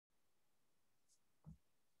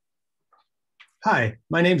Hi,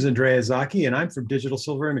 my name is Andrea Zaki, and I'm from Digital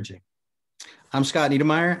Silver Imaging. I'm Scott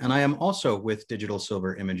Nidermaier, and I am also with Digital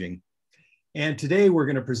Silver Imaging. And today we're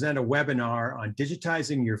going to present a webinar on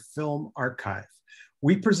digitizing your film archive.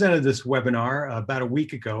 We presented this webinar about a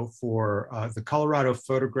week ago for the Colorado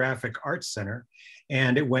Photographic Arts Center,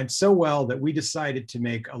 and it went so well that we decided to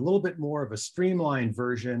make a little bit more of a streamlined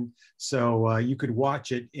version so you could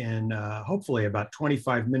watch it in hopefully about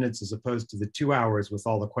 25 minutes as opposed to the 2 hours with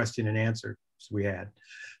all the question and answers we had.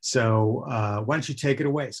 So why don't you take it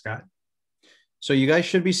away, Scott? So you guys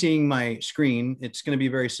should be seeing my screen. It's going to be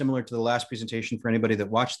very similar to the last presentation for anybody that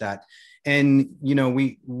watched that. And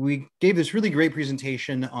we gave this really great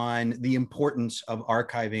presentation on the importance of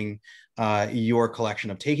archiving your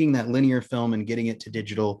collection, of taking that linear film and getting it to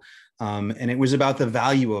digital. And it was about the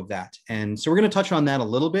value of that. And so we're going to touch on that a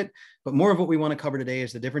little bit, but more of what we want to cover today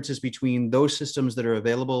is the differences between those systems that are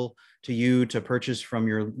available to you to purchase from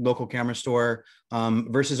your local camera store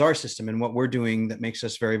versus our system and what we're doing that makes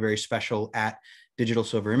us very, very special at Digital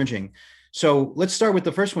Silver Imaging. So let's start with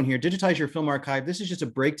the first one here, digitize your film archive. This is just a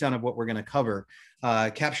breakdown of what we're going to cover.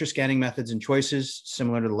 Capture scanning methods and choices,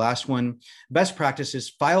 similar to the last one. Best practices,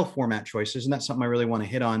 file format choices, and that's something I really want to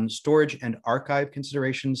hit on. Storage and archive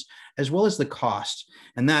considerations, as well as the cost.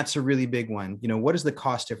 And that's a really big one. What is the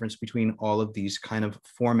cost difference between all of these kind of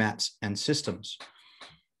formats and systems?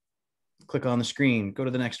 Click on the screen, go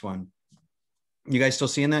to the next one. You guys still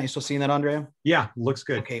seeing that? You still seeing that, Andrea? Yeah, looks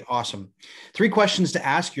good. Okay, awesome. 3 questions to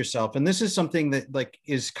ask yourself. And this is something that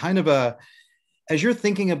is kind of as you're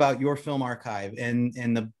thinking about your film archive and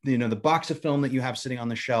the box of film that you have sitting on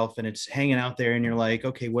the shelf and it's hanging out there and you're like,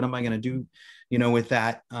 okay, what am I going to do, with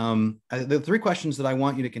that? The 3 questions that I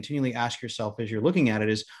want you to continually ask yourself as you're looking at it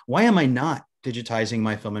is, why am I not digitizing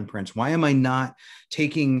my film and prints? Why am I not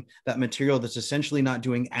taking that material that's essentially not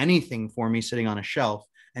doing anything for me sitting on a shelf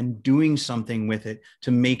and doing something with it to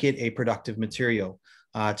make it a productive material,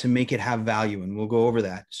 to make it have value? And we'll go over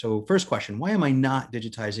that. So first question, why am I not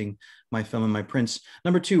digitizing my film and my prints?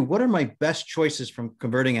 Number 2, what are my best choices from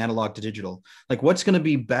converting analog to digital? Like, what's going to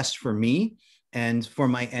be best for me and for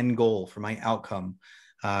my end goal, for my outcome?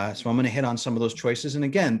 So I'm going to hit on some of those choices. And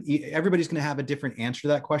again, everybody's going to have a different answer to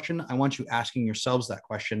that question. I want you asking yourselves that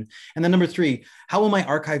question. And then number 3, how will my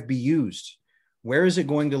archive be used? Where is it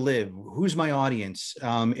going to live? Who's my audience?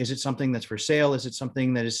 Is it something that's for sale? Is it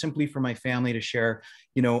something that is simply for my family to share,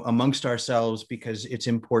 amongst ourselves because it's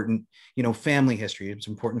important, family history, it's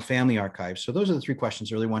important family archives. So those are the 3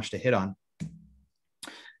 questions I really want you to hit on.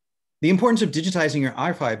 The importance of digitizing your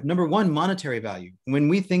archive. Number 1, monetary value. When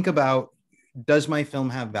we think about, does my film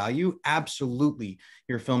have value? Absolutely,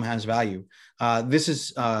 your film has value. This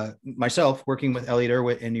is myself working with Elliot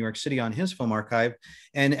Irwit in New York City on his film archive.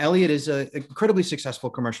 And Elliot is an incredibly successful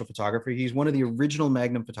commercial photographer. He's one of the original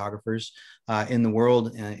Magnum photographers in the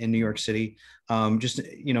world in New York City.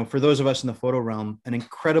 For those of us in the photo realm, an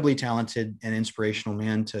incredibly talented and inspirational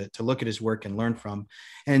man to look at his work and learn from.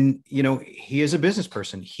 And, he is a business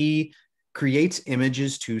person. He creates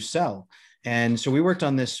images to sell. And so we worked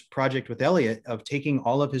on this project with Elliot of taking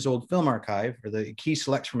all of his old film archive or the key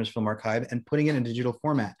selects from his film archive and putting it in digital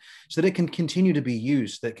format so that it can continue to be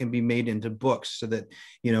used, that can be made into books, so that,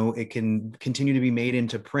 it can continue to be made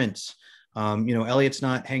into prints. Elliot's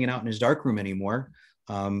not hanging out in his darkroom anymore.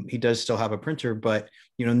 He does still have a printer, but,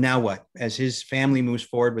 now what? As his family moves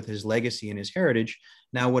forward with his legacy and his heritage,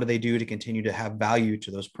 now what do they do to continue to have value to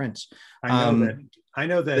those prints? I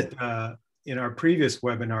know that in our previous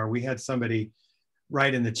webinar, we had somebody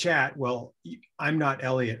write in the chat, well, I'm not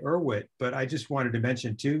Elliot Irwit, but I just wanted to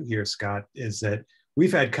mention too here, Scott, is that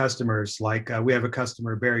we've had customers like, we have a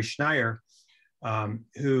customer, Barry Schneier,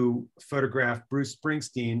 who photographed Bruce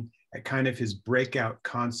Springsteen at kind of his breakout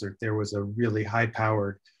concert. There was a really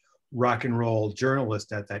high-powered rock and roll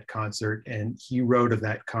journalist at that concert, and he wrote of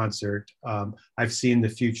that concert, I've seen the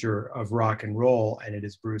future of rock and roll, and it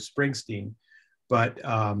is Bruce Springsteen. But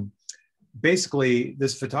basically,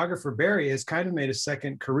 this photographer, Barry, has kind of made a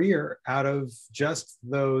second career out of just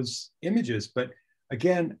those images. But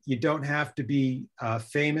again, you don't have to be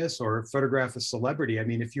famous or photograph a celebrity. I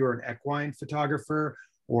mean, if you're an equine photographer,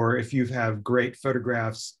 or if you have great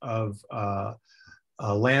photographs of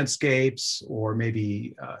landscapes, or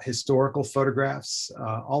maybe historical photographs,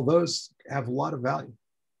 all those have a lot of value.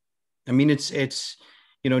 I mean, it's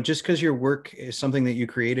just because your work is something that you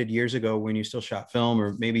created years ago when you still shot film,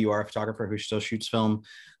 or maybe you are a photographer who still shoots film,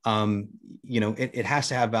 it has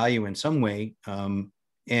to have value in some way.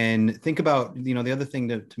 And think about, the other thing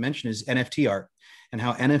to mention is NFT art, and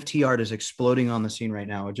how NFT art is exploding on the scene right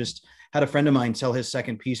now. I just had a friend of mine sell his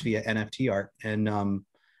second piece via NFT art. And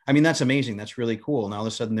I mean, that's amazing. That's really cool. And all of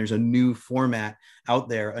a sudden there's a new format out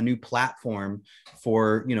there, a new platform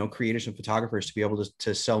for, creators and photographers to be able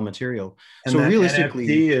to sell material. And so that realistically,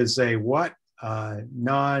 NFT is a what?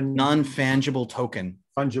 Non-fungible token.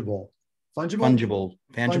 Fungible token.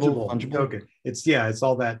 It's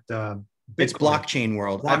all that Bitcoin. It's blockchain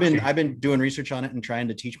world. I've been doing research on it and trying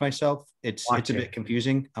to teach myself. It's a bit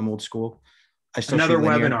confusing. I'm old school. Another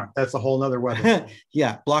webinar. That's a whole nother webinar.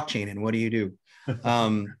 Yeah, blockchain. And what do you do?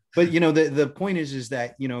 But the point is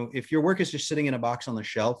that if your work is just sitting in a box on the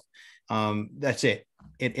shelf, that's it.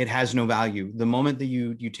 It has no value. The moment that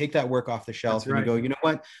you take that work off the shelf and you go, you know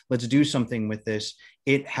what, let's do something with this,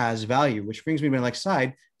 it has value. Which brings me to my next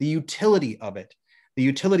slide, the utility of it, the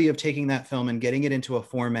utility of taking that film and getting it into a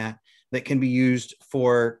format that can be used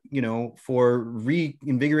for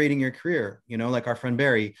reinvigorating your career, like our friend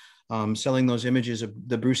Barry, selling those images of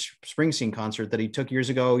the Bruce Springsteen concert that he took years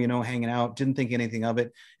ago, hanging out, didn't think anything of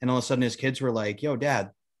it. And all of a sudden his kids were like, yo,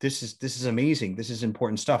 Dad, this is amazing. This is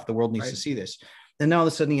important stuff. The world needs to see this. And now all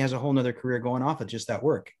of a sudden he has a whole nother career going off of just that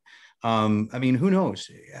work. I mean, who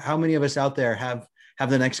knows how many of us out there have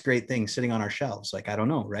the next great thing sitting on our shelves? Like, I don't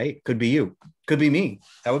know, right? Could be you, could be me.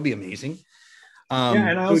 That would be amazing.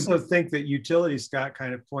 And I also think that utility, Scott,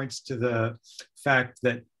 kind of points to the fact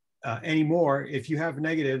that anymore, if you have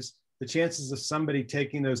negatives, the chances of somebody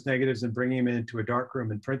taking those negatives and bringing them into a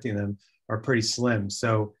darkroom and printing them are pretty slim.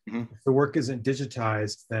 So if the work isn't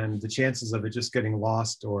digitized, then the chances of it just getting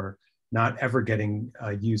lost or not ever getting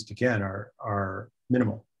used again are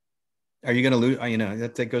minimal. Are you going to lose?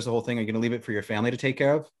 That goes the whole thing. Are you going to leave it for your family to take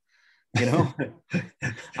care of?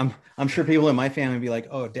 I'm sure people in my family would be like,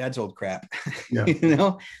 oh, Dad's old crap. Yeah.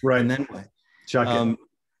 Right. And then what? Chuck it.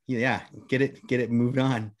 Yeah, get it moved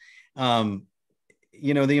on.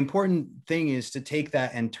 The important thing is to take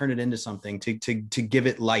that and turn it into something, to give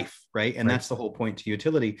it life, right? And that's the whole point to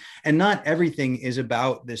utility. And not everything is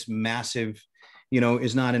about this massive,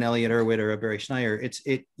 is not an Elliot Erwitt or a Barry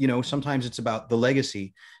Schneier. Sometimes it's about the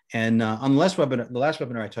legacy. And on the last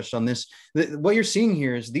webinar I touched on this. What you're seeing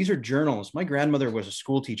here is these are journals. My grandmother was a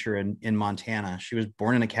school teacher in Montana. She was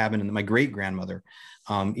born in a cabin, and my great grandmother,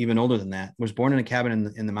 even older than that, was born in a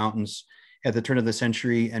cabin in the mountains at the turn of the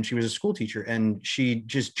century. And she was a school teacher, and she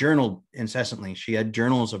just journaled incessantly. She had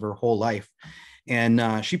journals of her whole life.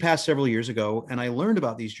 And she passed several years ago, and I learned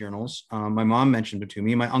about these journals. My mom mentioned it to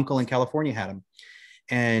me. My uncle in California had them.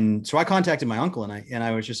 And so I contacted my uncle, and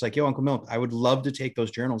I was just like, yo, Uncle Milt, I would love to take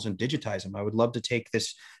those journals and digitize them. I would love to take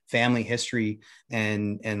this family history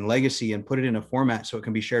and legacy and put it in a format so it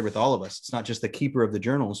can be shared with all of us. It's not just the keeper of the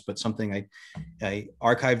journals, but something I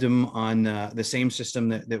archived them on the same system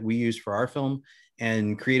that we use for our film,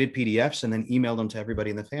 and created PDFs and then emailed them to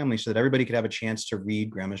everybody in the family so that everybody could have a chance to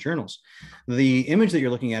read Grandma's journals. The image that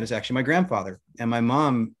you're looking at is actually my grandfather, and my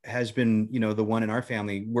mom has been, the one in our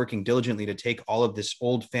family working diligently to take all of this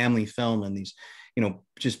old family film and these,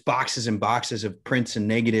 just boxes and boxes of prints and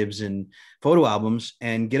negatives and photo albums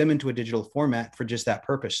and get them into a digital format for just that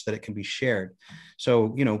purpose, that it can be shared.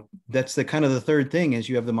 So, that's the kind of the third thing is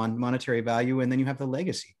you have the monetary value, and then you have the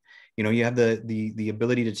legacy. You have the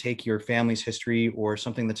ability to take your family's history or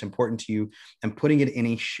something that's important to you and putting it in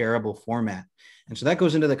a shareable format. And so that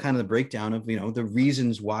goes into the kind of the breakdown of, the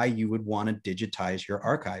reasons why you would want to digitize your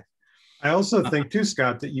archive. I also think too,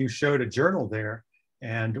 Scott, that you showed a journal there.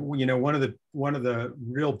 And, one of the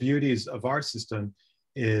real beauties of our system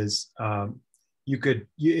is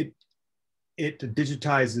it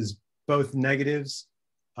digitizes both negatives,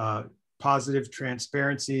 positive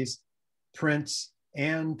transparencies, prints,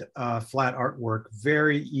 and flat artwork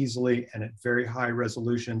very easily and at very high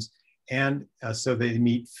resolutions. And so they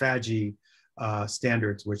meet FADGI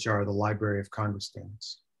standards, which are the Library of Congress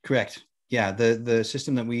standards. Correct. Yeah, the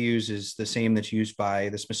system that we use is the same that's used by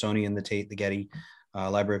the Smithsonian, the Tate, the Getty,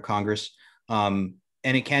 Library of Congress. And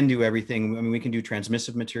it can do everything. I mean, we can do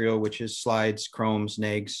transmissive material, which is slides, chromes,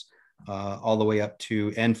 negs, all the way up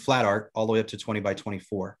to, and flat art, all the way up to 20 by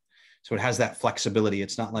 24. So it has that flexibility.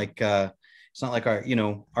 It's not like our,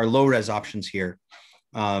 our low res options here.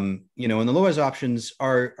 And the low res options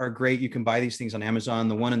are great. You can buy these things on Amazon.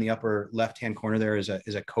 The one in the upper left-hand corner there is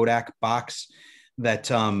a Kodak box that,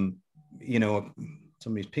 somebody's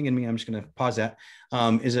pinging me. I'm just going to pause that.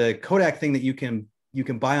 Is a Kodak thing that you can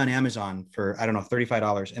buy on Amazon for, I don't know,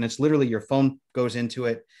 $35. And it's literally your phone goes into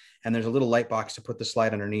it, and there's a little light box to put the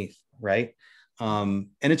slide underneath, right? And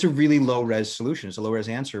it's a really low res solution. It's a low res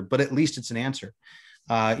answer, but at least it's an answer.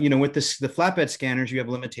 With the flatbed scanners, you have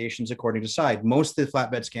limitations according to size. Most of the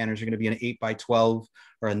flatbed scanners are going to be an 8 by 12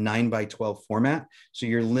 or a 9 by 12 format. So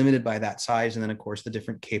you're limited by that size. And then, of course, the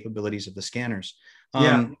different capabilities of the scanners.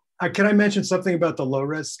 Can I mention something about the low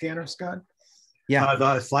res scanner, Scott? Yeah.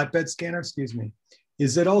 The flatbed scanner, excuse me.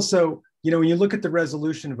 Is it also, when you look at the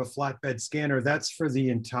resolution of a flatbed scanner, that's for the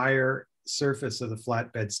entire surface of the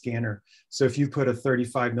flatbed scanner. So if you put a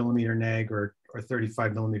 35 millimeter neg or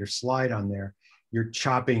 35 millimeter slide on there, you're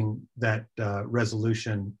chopping that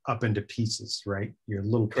resolution up into pieces, right? Your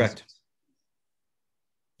little Correct. pieces.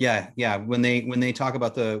 Yeah. When they talk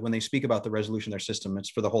about when they speak about the resolution of their system, it's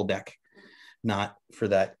for the whole deck, not for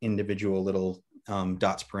that individual little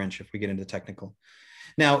dots per inch, if we get into technical.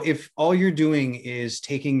 Now, if all you're doing is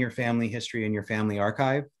taking your family history and your family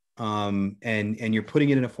archive and you're putting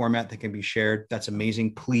it in a format that can be shared, that's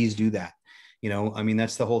amazing. Please do that.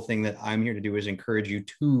 That's the whole thing that I'm here to do, is encourage you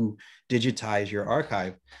to digitize your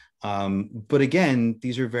archive. But again,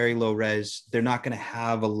 these are very low res. They're not going to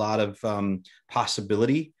have a lot of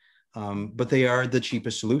possibility, but they are the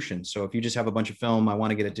cheapest solution. So if you just have a bunch of film, I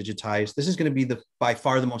want to get it digitized, this is going to be by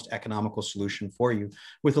far the most economical solution for you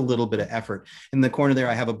with a little bit of effort. In the corner there,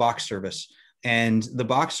 I have a box service, and the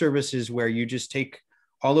box service is where you just take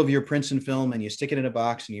all of your prints and film and you stick it in a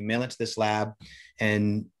box and you mail it to this lab,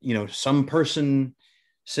 and some person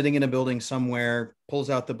sitting in a building somewhere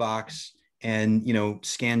pulls out the box and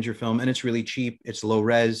scans your film, and it's really cheap. It's low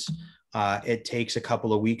res. It takes a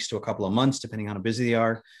couple of weeks to a couple of months, depending on how busy they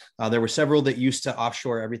are. There were several that used to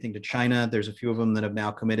offshore everything to China. There's a few of them that have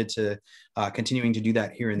now committed to continuing to do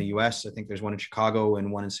that here in the US. I think there's one in Chicago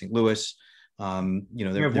and one in St. Louis. There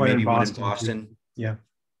may be one in Boston. Too. Yeah.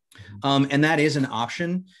 And that is an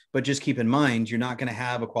option, but just keep in mind, you're not going to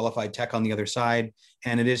have a qualified tech on the other side,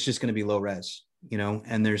 and it is just going to be low res,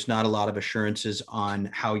 and there's not a lot of assurances on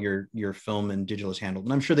how your film and digital is handled.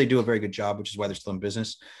 And I'm sure they do a very good job, which is why they're still in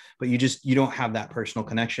business, but you don't have that personal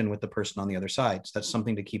connection with the person on the other side. So that's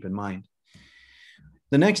something to keep in mind.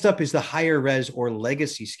 The next up is the higher res or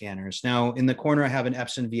legacy scanners. Now in the corner, I have an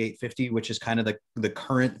Epson V850, which is kind of the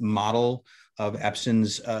current model of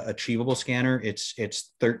Epson's achievable scanner. It's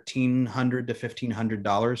 $1,300 to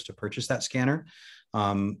 $1,500 to purchase that scanner,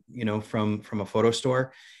 from a photo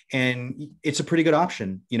store. And it's a pretty good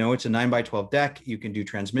option. It's a 9x12 deck. You can do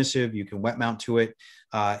transmissive, you can wet mount to it.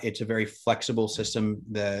 It's a very flexible system.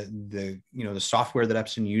 The software that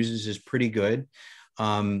Epson uses is pretty good.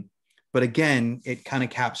 But again, it kind of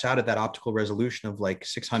caps out at that optical resolution of like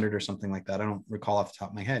 600 or something like that. I don't recall off the top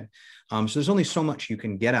of my head. So there's only so much you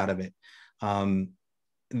can get out of it.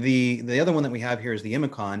 The other one that we have here is the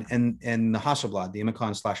Imicon and the Hasselblad, the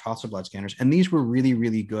Imicon/Hasselblad scanners. And these were really,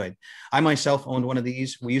 really good. I myself owned one of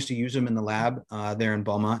these. We used to use them in the lab there in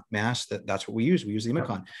Belmont, Mass. That's what we use. We use the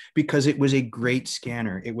Imicon because it was a great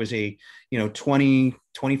scanner. It was a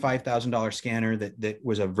 $25,000 scanner that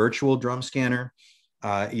was a virtual drum scanner.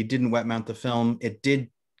 You didn't wet mount the film. It did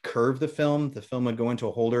curve the film. The film would go into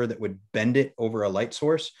a holder that would bend it over a light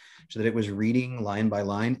source so that it was reading line by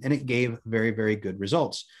line, and it gave very, very good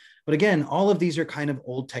results. But again, all of these are kind of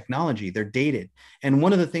old technology. They're dated. And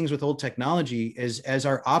one of the things with old technology is as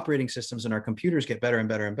our operating systems and our computers get better and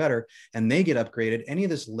better and better, and they get upgraded, any of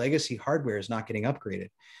this legacy hardware is not getting upgraded.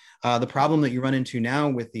 The problem that you run into now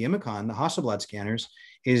with the Imicon, the Hasselblad scanners,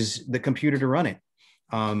 is the computer to run it.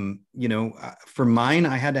 For mine,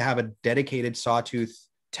 I had to have a dedicated sawtooth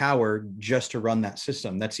tower just to run that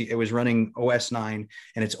system. It was running OS 9,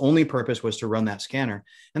 and its only purpose was to run that scanner.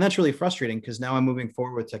 And that's really frustrating because now I'm moving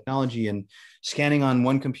forward with technology and scanning on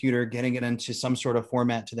one computer, getting it into some sort of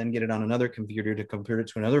format to then get it on another computer to convert it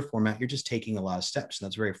to another format. You're just taking a lot of steps, and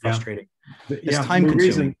that's very frustrating. It's time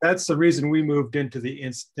consuming. That's the reason we moved into the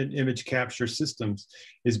instant image capture systems,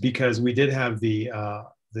 is because we did have the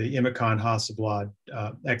Imicon Hasselblad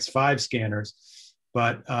X5 scanners,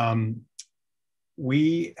 but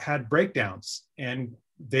we had breakdowns, and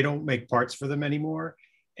they don't make parts for them anymore,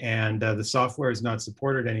 and the software is not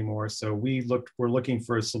supported anymore. So we're looking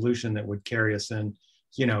for a solution that would carry us in,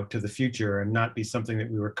 to the future, and not be something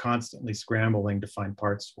that we were constantly scrambling to find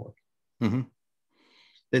parts for. Mm-hmm.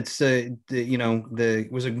 It's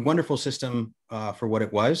it was a wonderful system for what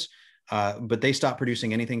it was, but they stopped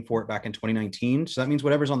producing anything for it back in 2019. So that means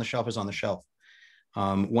whatever's on the shelf is on the shelf.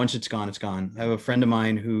 Once it's gone, it's gone. I have a friend of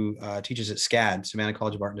mine who teaches at SCAD, Savannah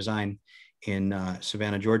College of Art and Design in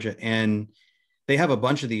Savannah, Georgia. And they have a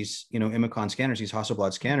bunch of these, Imicon scanners, these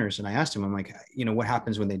Hasselblad scanners. And I asked him, I'm like, what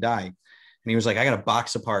happens when they die? And he was like, I got a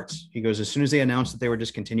box of parts. He goes, as soon as they announced that they were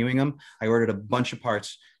discontinuing them, I ordered a bunch of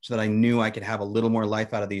parts so that I knew I could have a little more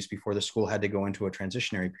life out of these before the school had to go into a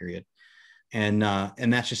transitionary period. And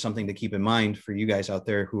that's just something to keep in mind for you guys out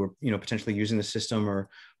there who are, potentially using the system or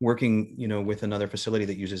working, with another facility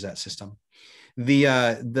that uses that system. The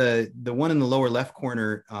one in the lower left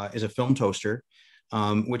corner is a film toaster.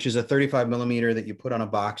 which is a 35 millimeter that you put on a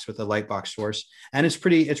box with a light box source. And it's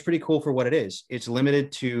pretty cool for what it is. It's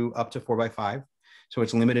limited to up to 4x5. So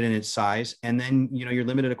it's limited in its size. And then, you're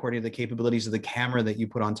limited according to the capabilities of the camera that you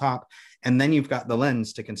put on top. And then you've got the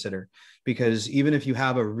lens to consider, because even if you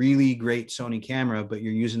have a really great Sony camera, but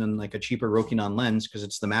you're using like a cheaper Rokinon lens, because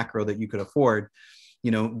it's the macro that you could afford,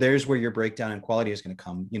 there's where your breakdown in quality is going to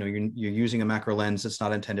come. You're using a macro lens that's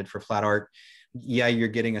not intended for flat art. Yeah, you're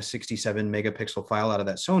getting a 67 megapixel file out of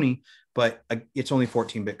that Sony, but it's only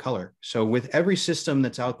 14-bit color. So with every system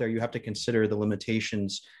that's out there, you have to consider the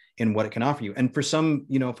limitations in what it can offer you. And for some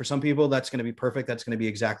people, that's going to be perfect. That's going to be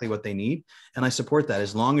exactly what they need. And I support that.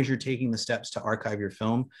 As long as you're taking the steps to archive your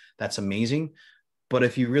film, that's amazing. But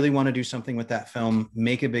if you really want to do something with that film,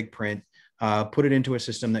 make a big print, put it into a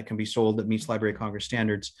system that can be sold that meets Library of Congress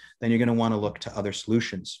standards, then you're going to want to look to other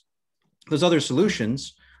solutions. Those other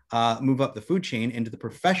solutions move up the food chain into the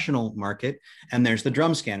professional market. And there's the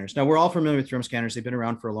drum scanners. Now, we're all familiar with drum scanners. They've been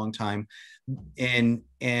around for a long time. And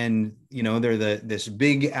they're this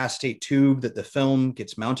big acetate tube that the film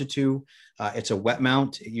gets mounted to. It's a wet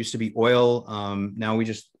mount. It used to be oil. Now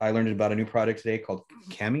I learned about a new product today called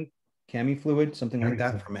Cami fluid, something like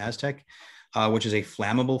that from Aztec, which is a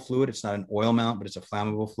flammable fluid. It's not an oil mount, but it's a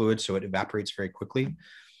flammable fluid. So it evaporates very quickly.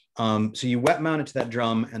 So you wet mount it to that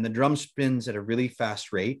drum, and the drum spins at a really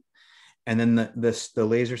fast rate. And then the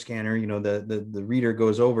laser scanner, the reader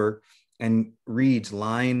goes over and reads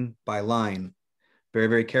line by line very,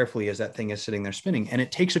 very carefully as that thing is sitting there spinning. And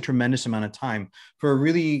it takes a tremendous amount of time. For a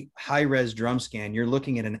really high res drum scan, you're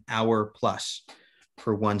looking at an hour plus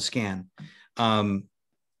for one scan.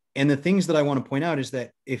 And the things that I want to point out is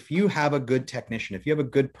that if you have a good technician, if you have a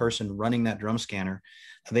good person running that drum scanner,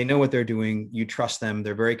 they know what they're doing, you trust them,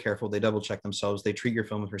 they're very careful, they double check themselves, they treat your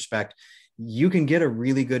film with respect, you can get a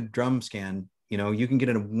really good drum scan. You can get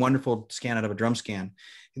a wonderful scan out of a drum scan.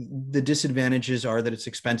 The disadvantages are that it's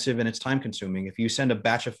expensive and it's time consuming. If you send a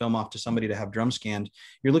batch of film off to somebody to have drum scanned,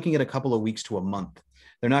 you're looking at a couple of weeks to a month.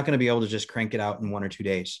 They're not going to be able to just crank it out in 1 or 2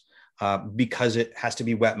 days because it has to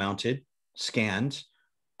be wet mounted, scanned,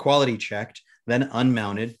 quality checked, then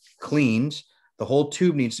unmounted, cleaned. The whole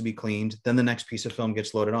tube needs to be cleaned. Then the next piece of film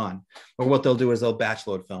gets loaded on. Or what they'll do is they'll batch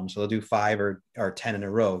load film. So they'll do 5 or 10 in a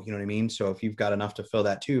row. You know what I mean? So if you've got enough to fill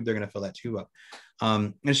that tube, they're going to fill that tube up.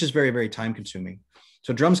 And it's just very, very time consuming.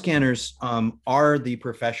 So drum scanners are the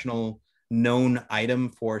professional known item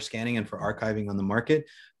for scanning and for archiving on the market,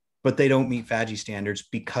 but they don't meet FADGI standards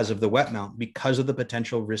because of the wet mount, because of the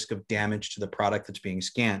potential risk of damage to the product that's being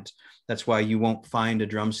scanned. That's why you won't find a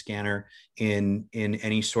drum scanner in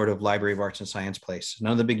any sort of library of arts and science place.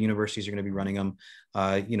 None of the big universities are going to be running them.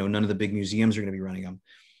 None of the big museums are going to be running them.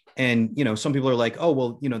 And, some people are like, oh,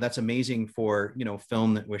 well, that's amazing for,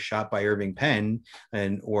 film that was shot by Irving Penn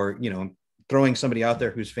or throwing somebody out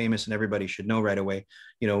there who's famous and everybody should know right away,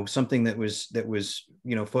 something that was,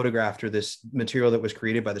 photographed, or this material that was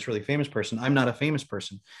created by this really famous person. I'm not a famous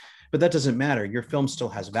person, but that doesn't matter. Your film still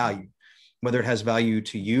has value, whether it has value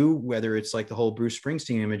to you, whether it's like the whole Bruce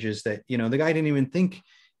Springsteen images that, the guy didn't even think,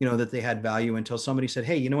 that they had value until somebody said,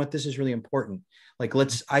 hey, you know what, this is really important. Like,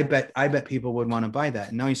 I bet people would want to buy that.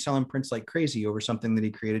 And now he's selling prints like crazy over something that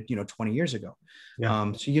he created, 20 years ago.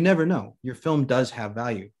 Yeah. So you never know. Your film does have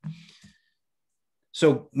value.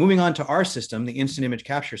 So moving on to our system, the instant image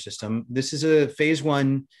capture system, this is a phase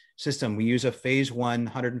 1 system. We use a phase 1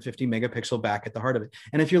 150 megapixel back at the heart of it.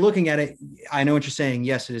 And if you're looking at it, I know what you're saying.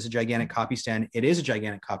 Yes, it is a gigantic copy stand. It is a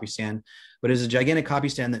gigantic copy stand, but it is a gigantic copy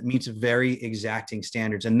stand that meets very exacting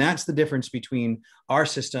standards. And that's the difference between our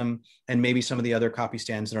system and maybe some of the other copy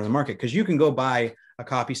stands that are on the market. Because you can go buy a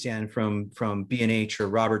copy stand from B&H or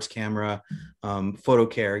Roberts Camera,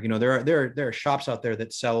 PhotoCare. There are shops out there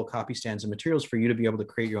that sell copy stands and materials for you to be able to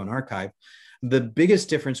create your own archive. The biggest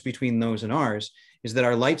difference between those and ours is that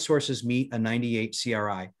our light sources meet a 98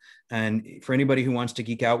 CRI. And for anybody who wants to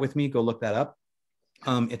geek out with me, go look that up.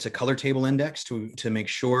 It's a color table index to make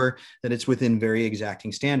sure that it's within very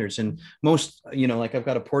exacting standards. And most, like I've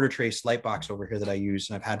got a Porter Trace light box over here that I use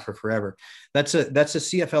and I've had for forever. That's a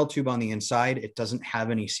CFL tube on the inside. It doesn't have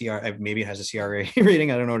any maybe it has a CRA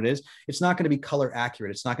rating. I don't know what it is. It's not going to be color accurate.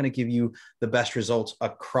 It's not going to give you the best results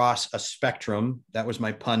across a spectrum. That was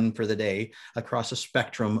my pun for the day, across a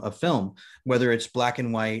spectrum of film, whether it's black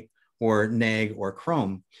and white or neg or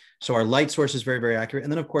chrome. So our light source is very, very accurate.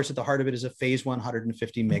 And then of course, at the heart of it is a phase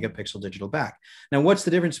 150 megapixel digital back. Now, what's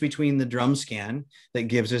the difference between the drum scan that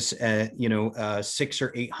gives us a 600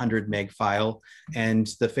 or 800 meg file and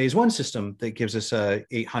the phase 1 system that gives us a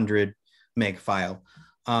 800 meg file?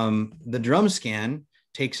 The drum scan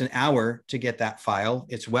takes an hour to get that file.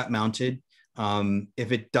 It's wet mounted.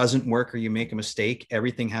 If it doesn't work or you make a mistake,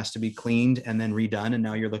 everything has to be cleaned and then redone. And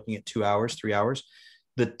now you're looking at 2 hours, 3 hours.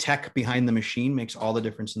 The tech behind the machine makes all the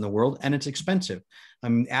difference in the world, and it's expensive.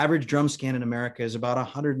 Average drum scan in America is about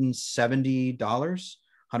 $170, $150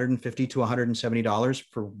 to $170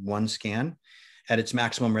 for one scan at its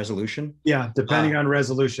maximum resolution. Yeah, depending on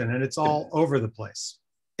resolution, and it's all over the place.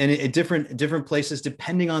 And at different places,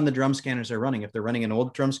 depending on the drum scanners they're running. If they're running an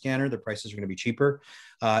old drum scanner, the prices are going to be cheaper.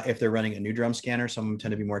 If they're running a new drum scanner, some of them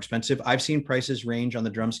tend to be more expensive. I've seen prices range on the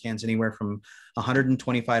drum scans anywhere from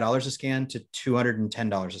 $125 a scan to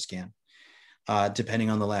 $210 a scan, depending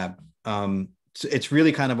on the lab. So it's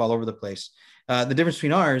really kind of all over the place. The difference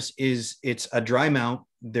between ours is it's a dry mount.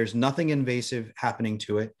 There's nothing invasive happening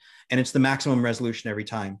to it. And it's the maximum resolution every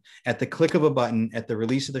time. At the click of a button, at the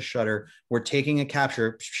release of the shutter, we're taking a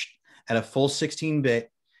capture at a full 16-bit.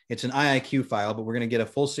 It's an IIQ file, but we're going to get a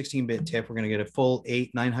full 16-bit TIFF. We're going to get a full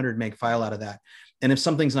 900 meg file out of that. And if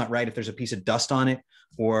something's not right, if there's a piece of dust on it,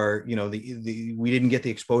 or, you know, we didn't get the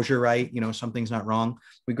exposure right, you know, something's not wrong,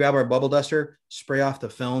 we grab our bubble duster, spray off the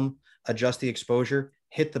film, adjust the exposure,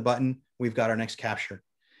 hit the button, we've got our next capture.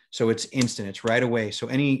 So it's instant, it's right away. So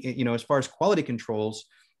you know, as far as quality controls,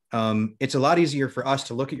 it's a lot easier for us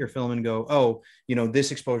to look at your film and go, oh, you know,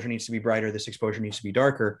 this exposure needs to be brighter, this exposure needs to be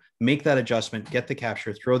darker, make that adjustment, get the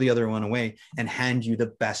capture, throw the other one away, and hand you the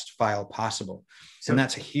best file possible. And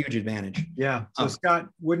that's a huge advantage. Yeah. So Scott,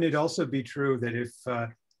 wouldn't it also be true that if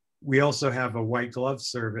we also have a white glove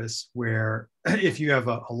service where if you have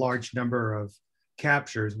a large number of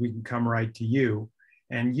captures, we can come right to you,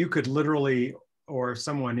 and you could literally, or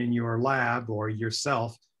someone in your lab or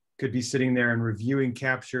yourself could be sitting there and reviewing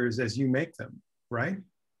captures as you make them, right?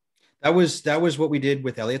 That was what we did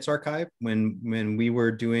with Elliot's archive when we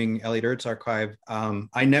were doing Elliot Ert's archive.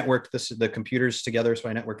 I networked the computers together. So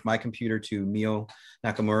I networked my computer to Mio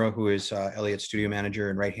Nakamura, who is Elliot's studio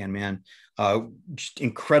manager and right-hand man. Just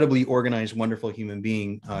incredibly organized, wonderful human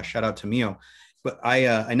being. Shout out to Mio. But I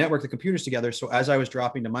networked the computers together. So as I was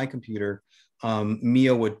dropping to my computer,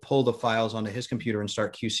 Mio would pull the files onto his computer and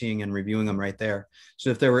start QCing and reviewing them right there.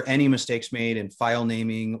 So if there were any mistakes made in file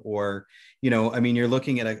naming, or, you know, I mean, you're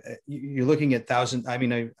looking at thousands. I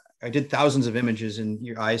mean, I did thousands of images, and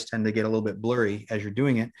your eyes tend to get a little bit blurry as you're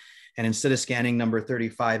doing it. And instead of scanning number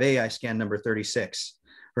 35A, I scan number 36.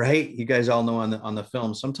 Right? You guys all know on the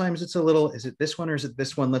film, sometimes it's a little, is it this one or is it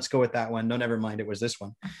this one? Let's go with that one. No, never mind. It was this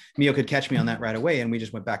one. Mio could catch me on that right away. And we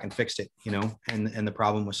just went back and fixed it, you know, and the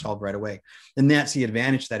problem was solved right away. And that's the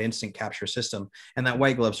advantage, that instant capture system and that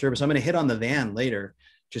white glove service. I'm going to hit on the van later.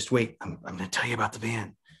 Just wait. I'm going to tell you about the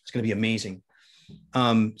van. It's going to be amazing.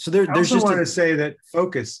 So there's just, I also want to say that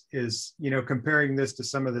focus is, you know, comparing this to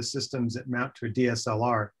some of the systems that mount to a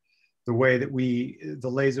DSLR, the way that the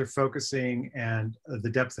laser focusing and the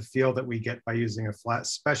depth of field that we get by using a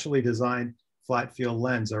specially designed flat field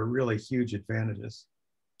lens are really huge advantages.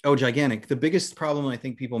 Oh, gigantic. The biggest problem I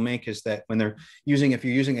think people make is that when if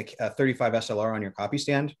you're using a 35 SLR on your copy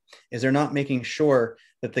stand, is they're not making sure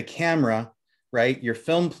that the camera, right, your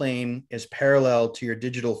film plane is parallel to your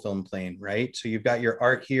digital film plane, right? So you've got your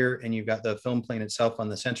arc here and you've got the film plane itself on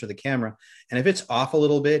the sensor of the camera. And if it's off a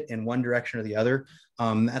little bit in one direction or the other,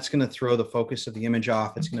 that's going to throw the focus of the image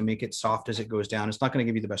off. It's going to make it soft as it goes down. It's not going to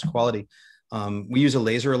give you the best quality. We use a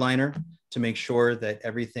laser aligner to make sure that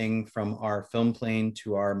everything from our film plane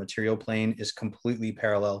to our material plane is completely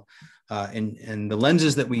parallel. And the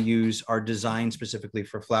lenses that we use are designed specifically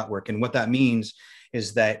for flat work. And what that means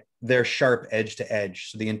is that they're sharp edge to edge.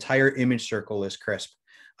 So the entire image circle is crisp.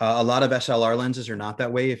 A lot of SLR lenses are not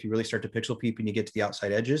that way. If you really start to pixel peep and you get to the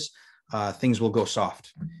outside edges, things will go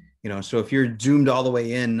soft. You know, so if you're zoomed all the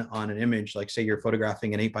way in on an image, like say you're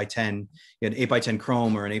photographing an 8x10, you had an 8x10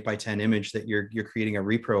 chrome or an 8x10 image that you're creating a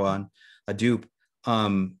repro on, a dupe,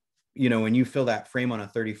 you know, when you fill that frame on a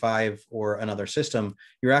 35 or another system,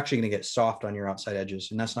 you're actually going to get soft on your outside edges,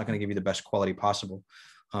 and that's not going to give you the best quality possible.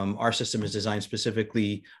 Our system is designed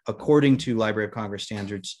specifically according to Library of Congress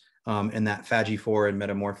standards and that FAGI4 and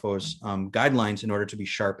Metamorphose guidelines in order to be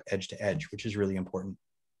sharp edge to edge, which is really important.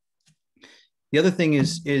 The other thing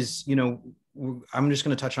is, you know, I'm just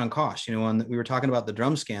going to touch on cost. You know, we were talking about the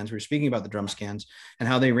drum scans. We were speaking about the drum scans and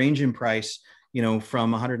how they range in price, you know,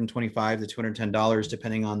 from $125 to $210,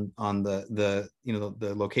 depending on the you know,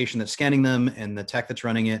 the location that's scanning them and the tech that's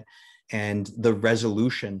running it and the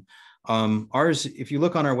resolution. Ours, if you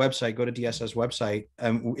look on our website, go to DS's website,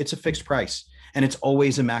 it's a fixed price and it's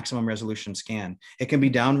always a maximum resolution scan. It can be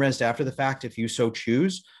down-resed after the fact if you so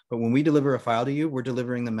choose, But when we deliver a file to you, we're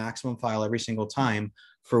delivering the maximum file every single time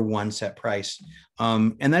for one set price.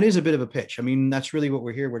 And that is a bit of a pitch. I mean, that's really what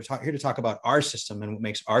we're here. We're here to talk about our system and what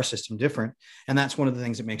makes our system different. And that's one of the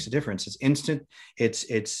things that makes a difference. It's instant.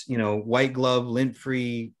 It's white glove,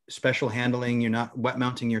 lint-free, special handling. You're not wet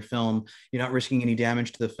mounting your film. You're not risking any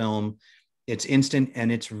damage to the film. It's instant,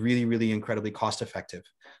 and it's really, really incredibly cost effective.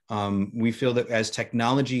 We feel that as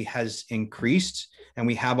technology has increased and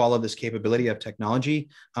we have all of this capability of technology,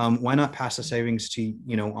 why not pass the savings to,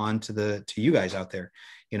 on to you guys out there?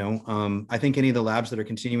 I think any of the labs that are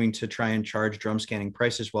continuing to try and charge drum scanning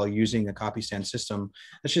prices while using a copy stand system,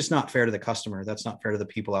 that's just not fair to the customer. That's not fair to the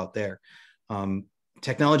people out there.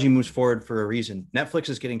 Technology moves forward for a reason. Netflix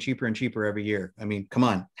is getting cheaper and cheaper every year. I mean, come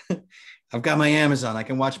on. I've got my Amazon. I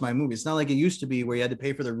can watch my movie. It's not like it used to be where you had to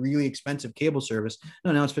pay for the really expensive cable service.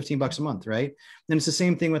 No, now it's $15 a month, right? And it's the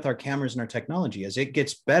same thing with our cameras and our technology. As it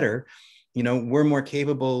gets better, we're more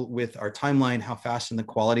capable with our timeline, how fast and the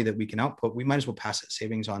quality that we can output. We might as well pass that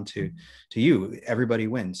savings on to you. Everybody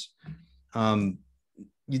wins.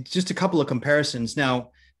 Just a couple of comparisons.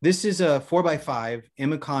 Now, this is a 4x5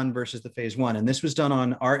 Imicon versus the Phase 1. And this was done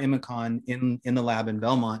on our Imicon in the lab in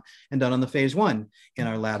Belmont and done on the Phase 1 in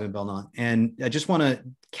our lab in Belmont. And I just want to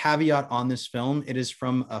caveat on this film. It is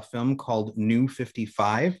from a film called New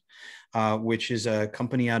 55, which is a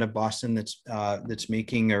company out of Boston that's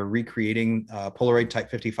making or recreating Polaroid Type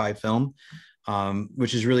 55 film,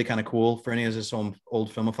 which is really kind of cool for any of us old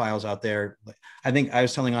filmophiles out there. I think I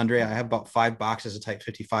was telling Andrea, I have about 5 boxes of Type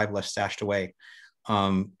 55 left stashed away.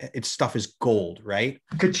 Its stuff is gold, right?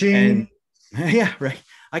 Ka-ching. And, yeah, right.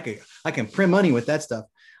 I can print money with that stuff.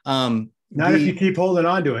 Not if you keep holding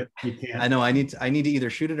on to it. You can't. I know. I need to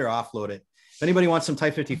either shoot it or offload it. If anybody wants some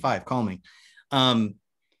Type 55, call me.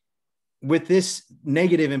 With this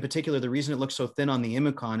negative in particular, the reason it looks so thin on the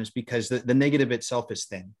Imicon is because the negative itself is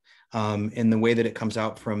thin in the way that it comes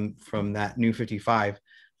out from that New 55.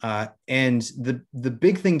 And the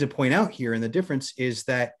big thing to point out here and the difference is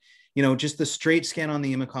that just the straight scan on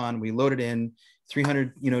the Imicon, we load it in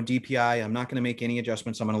 300, DPI. I'm not going to make any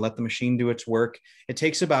adjustments. I'm going to let the machine do its work. It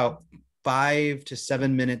takes about 5 to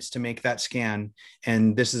 7 minutes to make that scan.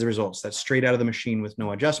 And this is the results. That's straight out of the machine with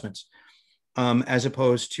no adjustments. As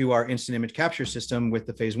opposed to our instant image capture system with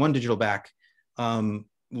the Phase 1 digital back.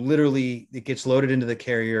 Literally, it gets loaded into the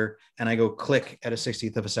carrier and I go click at a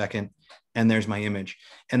 60th of a second. And there's my image.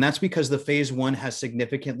 And that's because the Phase 1 has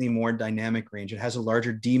significantly more dynamic range. It has a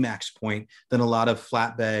larger Dmax point than a lot of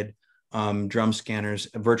flatbed drum scanners,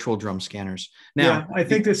 virtual drum scanners. Now, yeah, I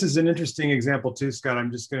think this is an interesting example too, Scott. I'm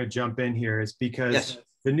just going to jump in here is because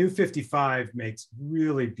the New 55 makes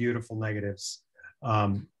really beautiful negatives.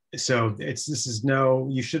 So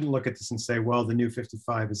you shouldn't look at this and say, well, the New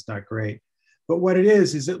 55 is not great. But what it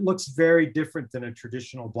is it looks very different than a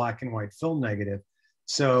traditional black and white film negative.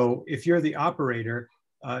 So if you're the operator,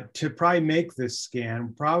 to probably make this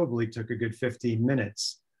scan probably took a good 15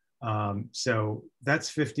 minutes. So that's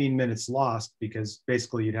 15 minutes lost because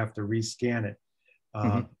basically you'd have to rescan it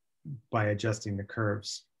by adjusting the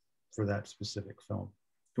curves for that specific film.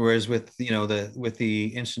 Whereas with the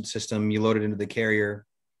instant system, you load it into the carrier,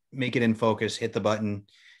 make it in focus, hit the button,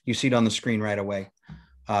 you see it on the screen right away.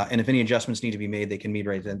 And if any adjustments need to be made, they can be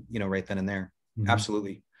right then and there. Mm-hmm.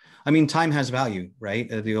 Absolutely. I mean, time has value, right?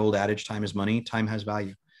 The old adage, time is money. Time has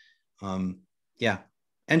value. Yeah.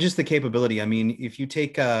 And just the capability. I mean,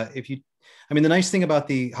 the nice thing about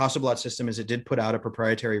the Hasselblad system is it did put out a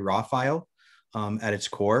proprietary RAW file at its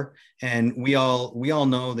core. And we all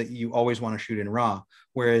know that you always want to shoot in RAW.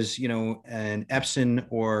 Whereas, an Epson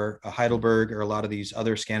or a Heidelberg or a lot of these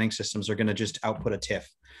other scanning systems are going to just output a TIFF.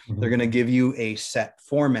 Mm-hmm. They're going to give you a set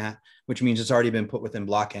format, which means it's already been put within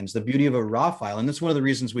block ends. The beauty of a RAW file, and that's one of the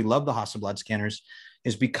reasons we love the Hasselblad scanners,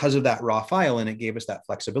 is because of that RAW file, and it gave us that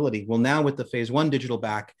flexibility. Well, now with the Phase 1 digital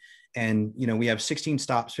back, and we have 16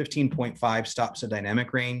 stops, 15.5 stops of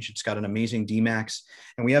dynamic range. It's got an amazing Dmax,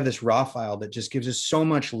 and we have this RAW file that just gives us so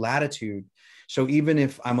much latitude. So even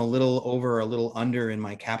if I'm a little over or a little under in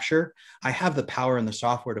my capture, I have the power in the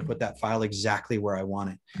software to put that file exactly where I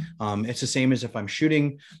want it. It's the same as if I'm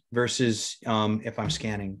shooting versus if I'm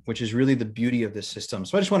scanning, which is really the beauty of this system.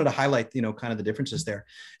 So I just wanted to highlight, kind of the differences there.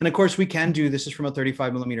 And of course, we can do, this is from a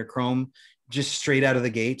 35mm chrome. just straight out of the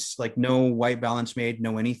gates, like no white balance made,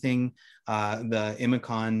 no anything. The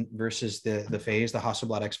Imicon versus the phase, the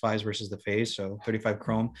Hasselblad X5s versus the phase, so 35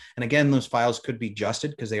 chrome. And again, those files could be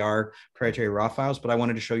adjusted because they are proprietary raw files, but I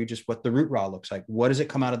wanted to show you just what the root raw looks like. What does it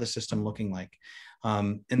come out of the system looking like?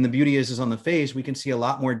 And the beauty is on the phase, we can see a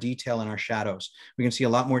lot more detail in our shadows. We can see a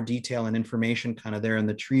lot more detail and information kind of there in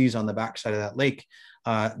the trees on the backside of that lake.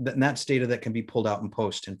 And that's data that can be pulled out in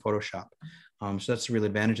post in Photoshop. So that's the real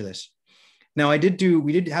advantage of this. Now, we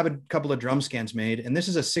did have a couple of drum scans made, and this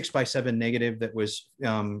is a 6x7 negative that was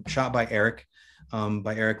shot by Eric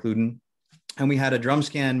Luden. And we had a drum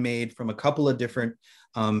scan made from a couple of different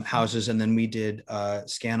houses, and then we did a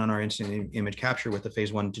scan on our instant image capture with the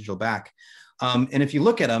phase 1 digital back. And if you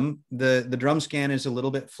look at them, the drum scan is a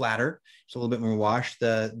little bit flatter. It's a little bit more washed.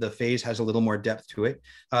 The phase has a little more depth to it.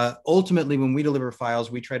 Ultimately, when we deliver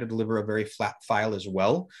files, we try to deliver a very flat file as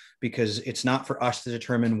well, because it's not for us to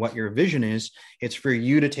determine what your vision is. It's for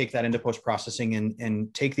you to take that into post-processing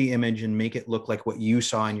and take the image and make it look like what you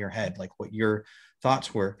saw in your head, like what your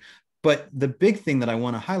thoughts were. But the big thing that I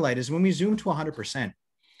want to highlight is when we zoom to 100%.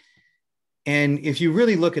 And if you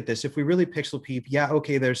really look at this, if we really pixel peep, yeah,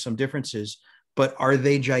 okay, there's some differences, but are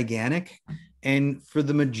they gigantic? And for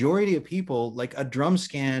the majority of people, like a drum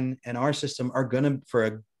scan and our system are going to, for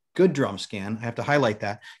a good drum scan, I have to highlight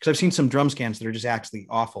that because I've seen some drum scans that are just actually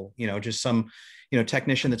awful, just some,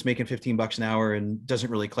 technician that's making $15 an hour and doesn't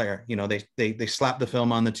really care. They slap the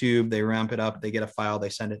film on the tube, they ramp it up, they get a file, they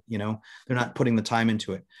send it, they're not putting the time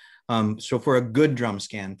into it. So for a good drum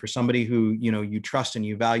scan, for somebody who, you trust and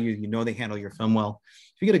you value, they handle your film well.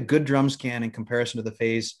 If you get a good drum scan in comparison to the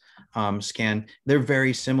phase scan, they're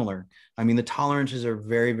very similar. I mean, the tolerances are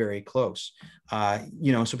very, very close.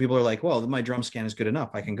 So people are like, well, my drum scan is good enough.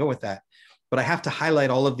 I can go with that. But I have to highlight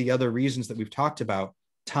all of the other reasons that we've talked about: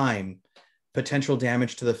 time, potential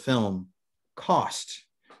damage to the film, cost,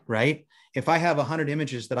 right? If I have 100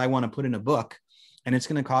 images that I want to put in a book, and it's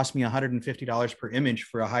going to cost me $150 per image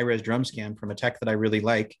for a high-res drum scan from a tech that I really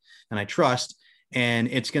like and I trust, and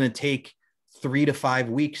it's going to take 3 to 5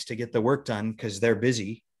 weeks to get the work done because they're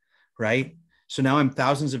busy, right? So now I'm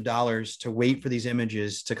thousands of dollars to wait for these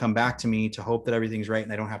images to come back to me to hope that everything's right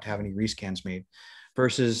and I don't have to have any rescans made,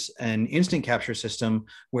 versus an instant capture system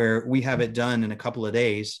where we have it done in a couple of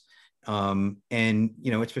days, and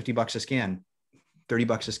it's $50 a scan.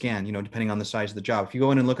 $30 a scan, depending on the size of the job. If you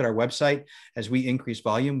go in and look at our website, as we increase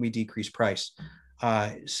volume, we decrease price.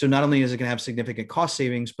 So not only is it going to have significant cost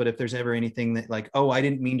savings, but if there's ever anything that like, oh, I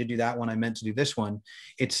didn't mean to do that one, I meant to do this one,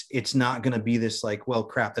 it's not going to be this like, well,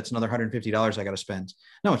 crap, that's another $150 I got to spend.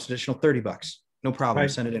 No, it's additional $30. No problem. Right.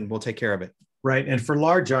 Send it in. We'll take care of it. Right. And for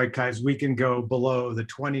large archives, we can go below the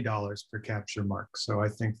 $20 per capture mark. So I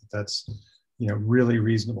think that's, really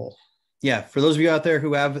reasonable. Yeah. For those of you out there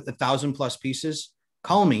who have 1,000+ pieces,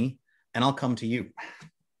 call me and I'll come to you.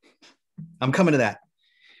 I'm coming to that.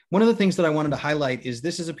 One of the things that I wanted to highlight is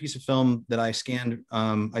this is a piece of film that I scanned,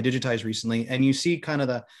 I digitized recently, and you see kind of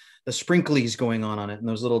the sprinklies going on it and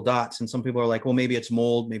those little dots. And some people are like, well, maybe it's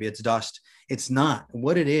mold, maybe it's dust. It's not.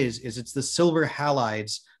 What it is it's the silver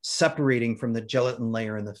halides separating from the gelatin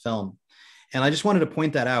layer in the film. And I just wanted to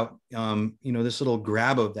point that out, this little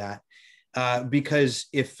grab of that. Because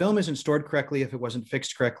if film isn't stored correctly, if it wasn't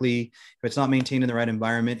fixed correctly, if it's not maintained in the right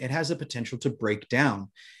environment, it has the potential to break down.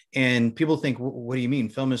 And people think, what do you mean?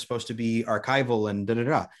 Film is supposed to be archival and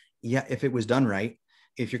da-da-da. Yeah, if it was done right,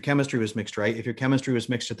 if your chemistry was mixed right, if your chemistry was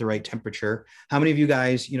mixed at the right temperature. How many of you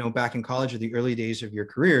guys, back in college or the early days of your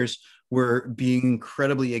careers were being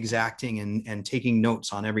incredibly exacting and taking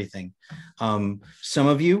notes on everything? Some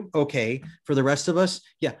of you, okay. For the rest of us,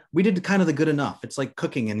 yeah, we did kind of the good enough. It's like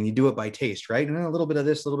cooking and you do it by taste, right? And a little bit of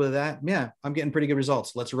this, a little bit of that. Yeah, I'm getting pretty good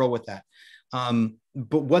results. Let's roll with that.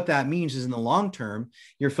 But what that means is in the long term,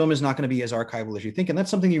 your film is not going to be as archival as you think. And that's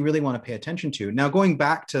something you really want to pay attention to. Now, going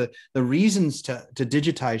back to the reasons to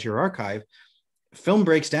digitize your archive, film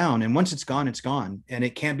breaks down, and once it's gone and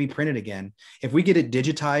it can't be printed again. If we get it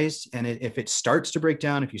digitized and if it starts to break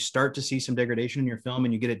down, if you start to see some degradation in your film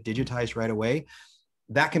and you get it digitized right away,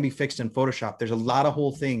 that can be fixed in Photoshop. There's a lot of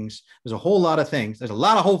whole things. There's a whole lot of things. There's a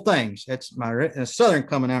lot of whole things. That's my Southern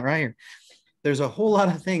coming out right here. There's a whole lot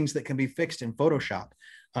of things that can be fixed in Photoshop.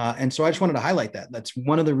 And so I just wanted to highlight that. That's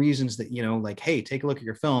one of the reasons that, like, hey, take a look at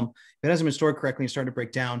your film. If it hasn't been stored correctly and started to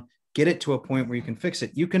break down, get it to a point where you can fix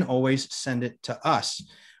it. You can always send it to us.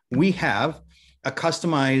 We have a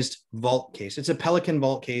customized vault case. It's a Pelican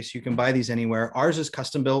vault case. You can buy these anywhere. Ours is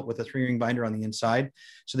custom built with a 3-ring binder on the inside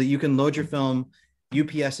so that you can load your film,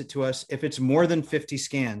 UPS it to us. If it's more than 50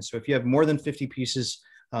 scans, so if you have more than 50 pieces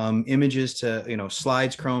images to,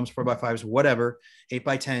 slides, chromes, 4x5s, whatever,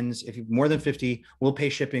 8x10s. If you more than 50, we'll pay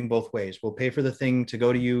shipping both ways. We'll pay for the thing to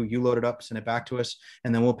go to you, you load it up, send it back to us,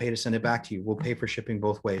 and then we'll pay to send it back to you. We'll pay for shipping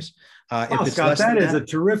both ways. If it's Scott, that is a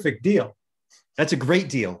terrific deal. That's a great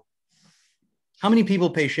deal. How many people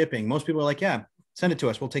pay shipping? Most people are like, yeah, send it to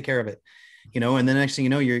us. We'll take care of it. And the next thing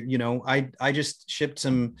you know, I just shipped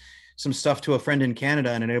some stuff to a friend in Canada,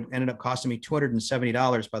 and it ended up costing me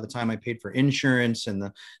 $270 by the time I paid for insurance and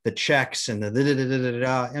the checks and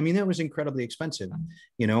the I mean, it was incredibly expensive,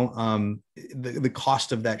 the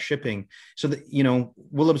cost of that shipping. So that,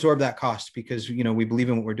 we'll absorb that cost because, we believe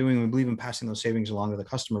in what we're doing. We believe in passing those savings along to the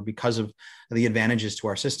customer because of the advantages to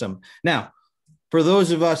our system. Now, for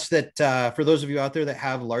those of you out there that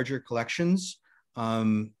have larger collections,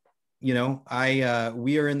 we are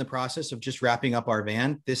in the process of just wrapping up our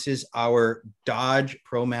van. This is our Dodge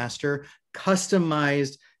ProMaster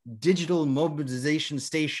customized digital mobilization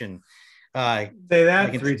station. Say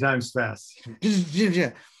that 3 times fast.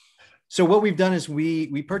 So what we've done is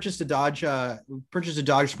we purchased a Dodge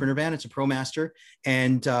Sprinter van. It's a ProMaster,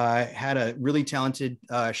 and had a really talented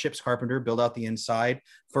ship's carpenter build out the inside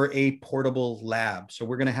for a portable lab. So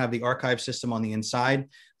we're going to have the archive system on the inside.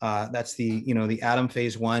 That's the Atom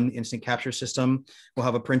Phase 1 instant capture system. We'll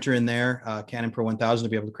have a printer in there, Canon Pro 1000, to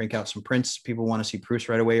be able to crank out some prints. People want to see proofs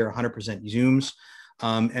right away, or 100% zooms,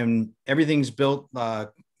 and everything's built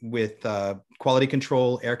with quality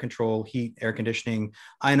control, air control, heat, air conditioning,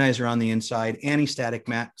 ionizer on the inside, anti-static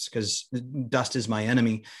mats, because dust is my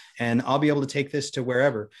enemy. And I'll be able to take this to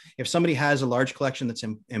wherever. If somebody has a large collection that's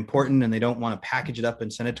important and they don't want to package it up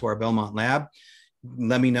and send it to our Belmont lab,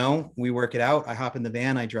 let me know. We work it out. I hop in the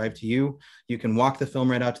van, I drive to you. You can walk the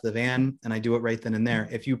film right out to the van, and I do it right then and there.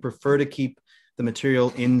 If you prefer to keep the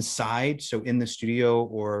material inside, so in the studio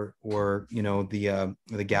or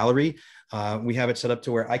the gallery, we have it set up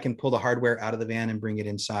to where I can pull the hardware out of the van and bring it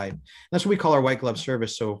inside. That's what we call our white glove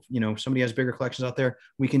service. So if somebody has bigger collections out there,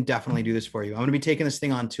 we can definitely do this for you. I'm going to be taking this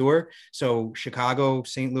thing on tour. So Chicago,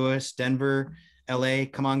 St. Louis, Denver, LA,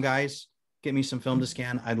 come on guys, get me some film to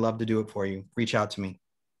scan. I'd love to do it for you. Reach out to me.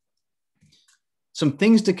 Some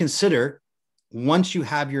things to consider once you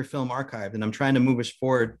have your film archived, and I'm trying to move us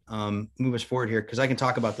forward here, because I can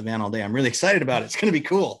talk about the van all day. I'm really excited about it. It's going to be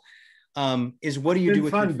cool. Is what do you do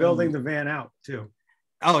with fun building the van out too?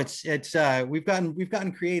 Oh, it's we've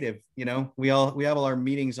gotten creative. We have all our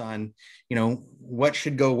meetings on, what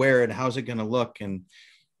should go where and how's it going to look. And,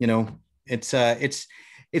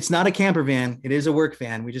 it's not a camper van. It is a work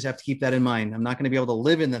van. We just have to keep that in mind. I'm not going to be able to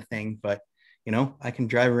live in the thing, but, I can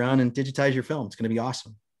drive around and digitize your film. It's going to be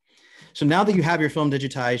awesome. So now that you have your film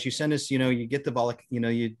digitized, you send us, you get the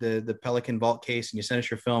the Pelican vault case, and you send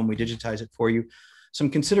us your film. We digitize it for you. Some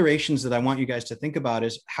considerations that I want you guys to think about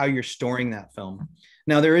is how you're storing that film.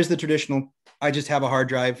 Now, there is the traditional, I just have a hard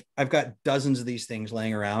drive. I've got dozens of these things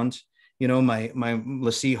laying around. My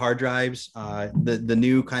LaCie hard drives, the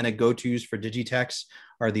new kind of go-tos for Digitex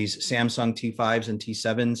are these Samsung T5s and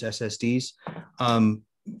T7s SSDs.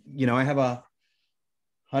 I have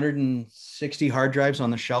 160 hard drives on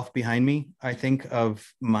the shelf behind me. I think of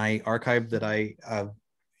my archive that I,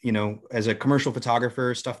 as a commercial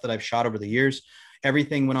photographer, stuff that I've shot over the years.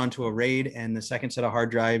 Everything went onto a RAID, and the second set of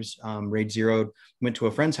hard drives, RAID 0, went to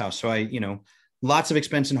a friend's house. So I, lots of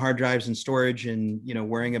expense in hard drives and storage, and,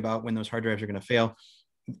 worrying about when those hard drives are going to fail.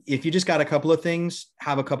 If you just got a couple of things,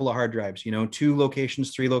 have a couple of hard drives, 2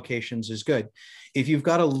 locations, 3 locations is good. If you've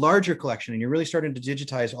got a larger collection and you're really starting to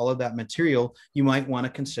digitize all of that material, you might want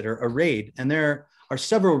to consider a RAID. And there are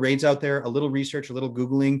several RAIDs out there. A little research, a little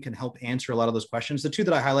Googling can help answer a lot of those questions. The 2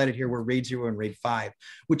 that I highlighted here were RAID 0 and RAID 5,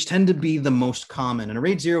 which tend to be the most common. And a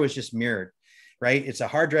RAID 0 is just mirrored, right? It's a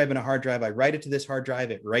hard drive and a hard drive. I write it to this hard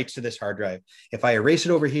drive, it writes to this hard drive. If I erase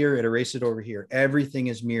it over here, it erases it over here. Everything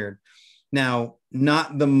is mirrored. Now,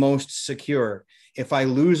 not the most secure. If I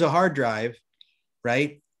lose a hard drive,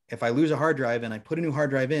 right? If I lose a hard drive and I put a new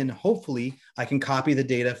hard drive in, hopefully I can copy the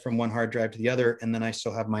data from one hard drive to the other, and then I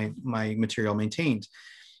still have my material maintained.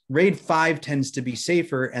 RAID 5 tends to be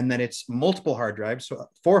safer, and then it's multiple hard drives. So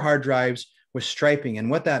 4 hard drives with striping. And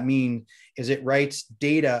what that means is it writes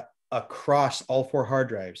data across all 4 hard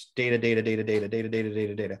drives,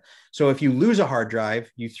 data. So if you lose a hard drive,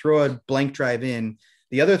 you throw a blank drive in,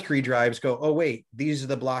 the other 3 drives go, oh, wait, these are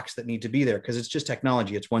the blocks that need to be there, because it's just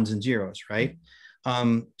technology. It's ones and zeros, right?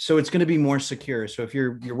 So it's going to be more secure. So if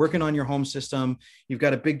you're working on your home system, you've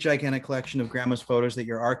got a big, gigantic collection of grandma's photos that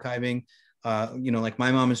you're archiving, like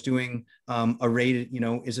my mom is doing, a RAID,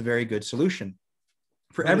 is a very good solution.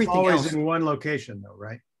 For everything always else, in one location though,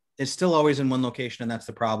 right? it's still always in one location, and that's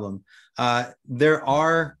the problem. There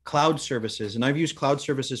are cloud services, and I've used cloud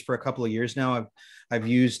services for a couple of years now. I've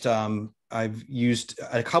used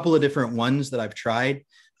a couple of different ones that I've tried.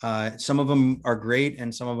 Some of them are great,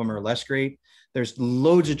 and some of them are less great. There's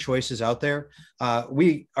loads of choices out there.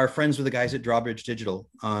 We are friends with the guys at Drawbridge Digital.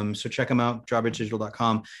 So check them out,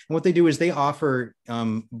 drawbridgedigital.com. And what they do is they offer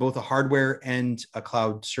both a hardware and a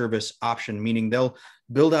cloud service option, meaning they'll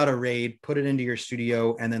build out a RAID, put it into your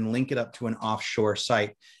studio, and then link it up to an offshore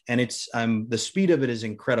site. And it's the speed of it is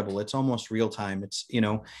incredible. It's almost real time. It's, you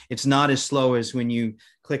know, it's not as slow as when you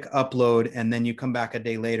click upload and then you come back a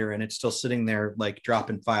day later and it's still sitting there like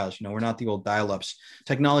dropping files. You know, we're not the old dial-ups.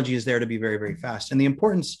 Technology is there to be very, very fast. And the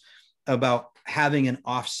importance about having an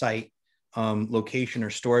offsite location or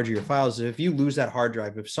storage of your files is if you lose that hard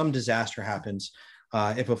drive, if some disaster happens,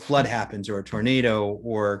 if a flood happens or a tornado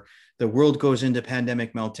or the world goes into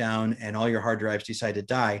pandemic meltdown and all your hard drives decide to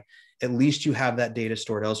die, at least you have that data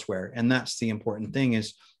stored elsewhere. And that's the important thing.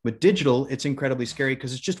 Is with digital, it's incredibly scary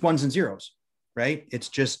because it's just ones and zeros, right? It's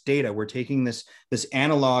just data. We're taking this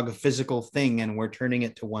analog physical thing and we're turning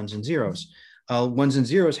it to ones and zeros. Ones and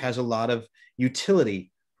zeros has a lot of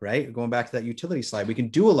utility, right? Going back to that utility slide, we can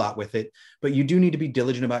do a lot with it, but you do need to be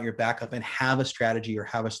diligent about your backup and have a strategy or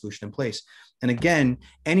have a solution in place. And again,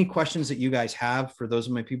 any questions that you guys have for those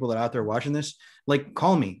of my people that are out there watching this, like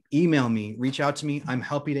call me, email me, reach out to me.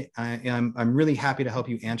 I'm really happy to help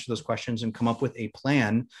you answer those questions and come up with a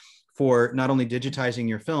plan for not only digitizing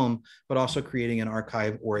your film, but also creating an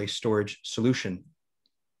archive or a storage solution.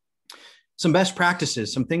 Some best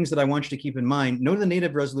practices, some things that I want you to keep in mind. Know the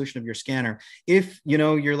native resolution of your scanner. If you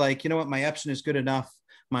know, you're like, you know what, my Epson is good enough,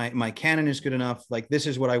 my Canon is good enough, like this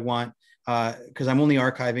is what I want, because I'm only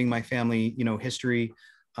archiving my family, you know, history.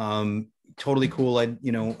 Totally cool. I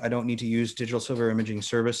don't need to use digital silver imaging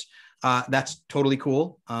service. That's totally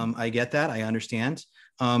cool. I get that. I understand.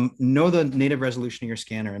 Know the native resolution of your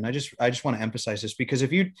scanner. And I just want to emphasize this, because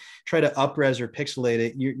if you try to up-res or pixelate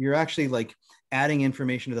it, you're actually like adding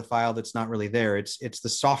information to the file that's not really there. It's the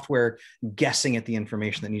software guessing at the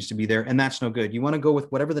information that needs to be there. And that's no good. You want to go with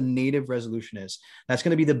whatever the native resolution is. That's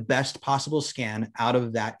going to be the best possible scan out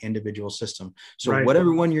of that individual system. So right.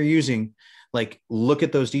 Whatever one you're using, like look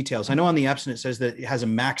at those details. I know on the Epson, it says that it has a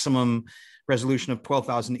maximum resolution of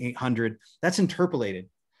 12,800. That's interpolated,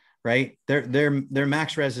 right? Their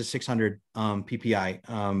max res is 600 PPI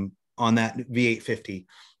on that V850.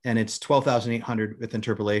 And it's 12,800 with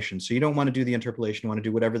interpolation. So you don't want to do the interpolation. You want to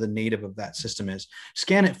do whatever the native of that system is.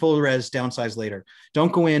 Scan it full res, downsize later.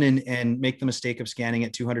 Don't go in and make the mistake of scanning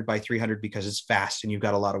it 200 by 300 because it's fast and you've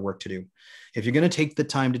got a lot of work to do. If you're going to take the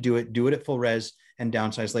time to do it at full res and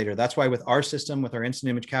downsize later. That's why with our system, with our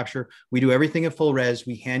instant image capture, we do everything at full res.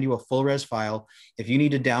 We hand you a full res file. If you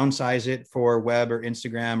need to downsize it for web or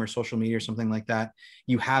Instagram or social media or something like that,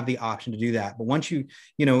 you have the option to do that. But once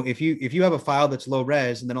if you have a file that's low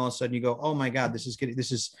res and then all of a sudden you go, oh my God, this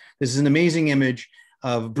is an amazing image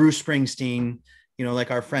of Bruce Springsteen, you know,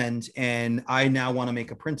 like our friend, and I now want to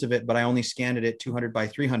make a print of it, but I only scanned it at 200 by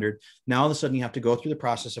 300. Now all of a sudden you have to go through the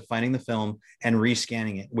process of finding the film and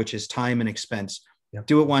rescanning it, which is time and expense. Yep.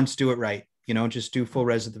 Do it once, do it right. You know, just do full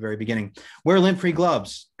res at the very beginning. Wear lint-free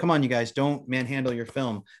gloves. Come on, you guys, don't manhandle your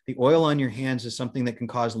film. The oil on your hands is something that can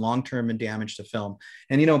cause long-term damage to film.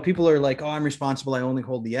 And, you know, people are like, oh, I'm responsible. I only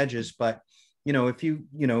hold the edges. But, you know, if you've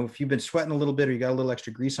been sweating a little bit or you got a little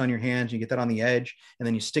extra grease on your hands, you get that on the edge, and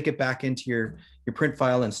then you stick it back into your print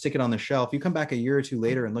file and stick it on the shelf. You come back a year or two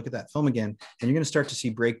later and look at that film again, and you're going to start to see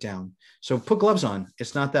breakdown. So put gloves on.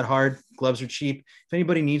 It's not that hard. Gloves are cheap. If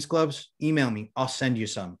anybody needs gloves, email me. I'll send you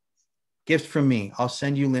some. Gift from me. I'll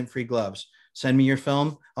send you lint-free gloves. Send me your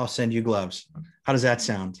film. I'll send you gloves. How does that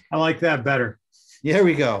sound? I like that better. Yeah, there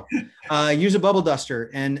we go. Use a bubble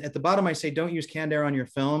duster. And at the bottom, I say, don't use canned air on your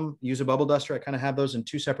film. Use a bubble duster. I kind of have those in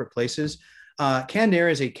two separate places. Canned air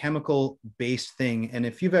is a chemical-based thing. And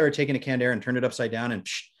if you've ever taken a canned air and turned it upside down and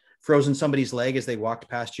frozen somebody's leg as they walked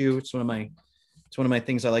past you, it's one of my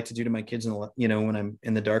things I like to do to my kids when I'm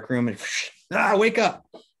in the dark room and wake up,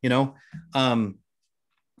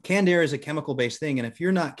 canned air is a chemical-based thing. And if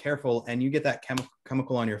you're not careful and you get that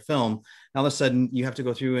chemical on your film, all of a sudden you have to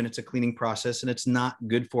go through and it's a cleaning process and it's not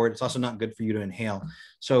good for it. It's also not good for you to inhale.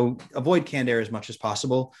 So avoid canned air as much as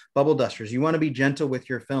possible. Bubble dusters, you want to be gentle with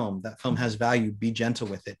your film. That film has value. Be gentle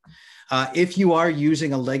with it. If you are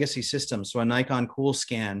using a legacy system, so a Nikon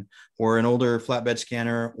Coolscan or an older flatbed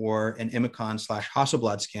scanner or an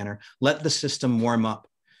Imicon/Hasselblad scanner, let the system warm up.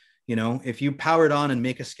 You know, if you power it on and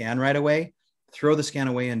make a scan right away, throw the scan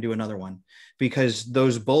away and do another one, because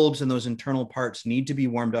those bulbs and those internal parts need to be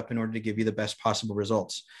warmed up in order to give you the best possible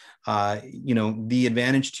results. The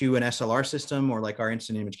advantage to an SLR system or like our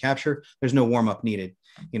instant image capture, there's no warm up needed.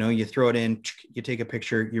 You throw it in, you take a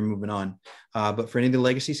picture, you're moving on. But for any of the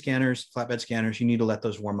legacy scanners, flatbed scanners, you need to let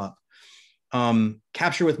those warm up.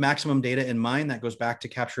 Capture with maximum data in mind. That goes back to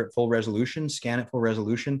capture at full resolution, scan at full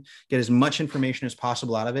resolution, get as much information as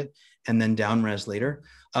possible out of it, and then down res later.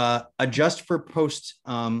 Adjust in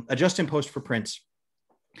post for prints.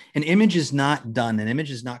 An image is not done. An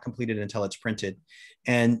image is not completed until it's printed.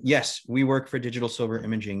 And yes, we work for Digital Silver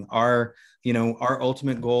Imaging. Our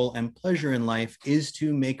ultimate goal and pleasure in life is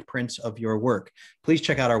to make prints of your work. Please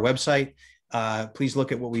check out our website. Please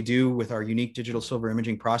look at what we do with our unique digital silver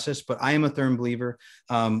imaging process. But I am a firm believer.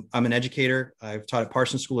 I'm an educator. I've taught at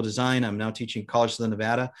Parsons School of Design. I'm now teaching College of Southern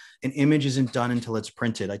Nevada. An image isn't done until it's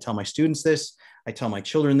printed. I tell my students this. I tell my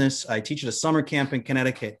children this. I teach at a summer camp in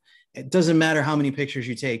Connecticut. It doesn't matter how many pictures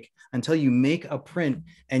you take until you make a print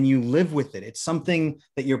and you live with it. It's something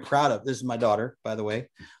that you're proud of. This is my daughter, by the way.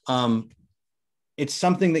 It's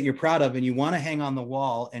something that you're proud of and you want to hang on the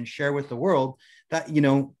wall and share with the world. That,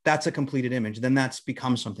 that's a completed image. Then that's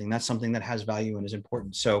become something. That's something that has value and is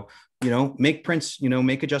important. So, make prints,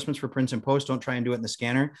 make adjustments for prints and post. Don't try and do it in the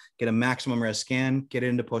scanner. Get a maximum res scan, get it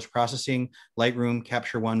into post-processing, Lightroom,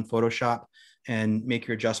 Capture One, Photoshop, and make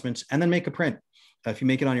your adjustments, and then make a print. If you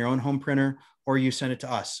make it on your own home printer or you send it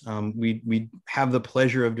to us, we have the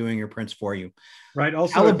pleasure of doing your prints for you. Right.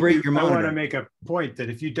 Also, calibrate your monitor. I want to make a point that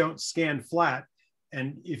if you don't scan flat,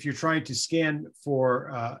 and if you're trying to scan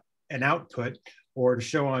for an output or to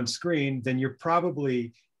show on screen, then you're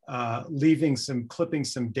probably clipping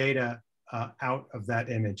some data out of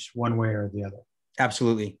that image one way or the other.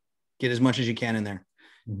 Absolutely. Get as much as you can in there.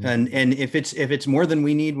 Mm-hmm. And if it's more than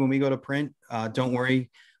we need when we go to print, don't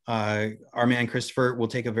worry. Our man Christopher will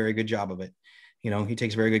take a very good job of it. He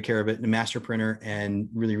takes very good care of it. The master printer, and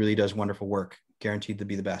really, really does wonderful work. Guaranteed to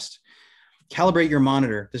be the best. Calibrate your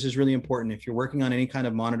monitor. This is really important. If you're working on any kind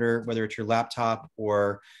of monitor, whether it's your laptop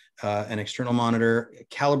or an external monitor,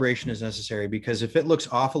 calibration is necessary, because if it looks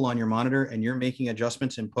awful on your monitor and you're making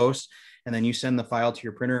adjustments in post, and then you send the file to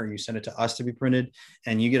your printer or you send it to us to be printed,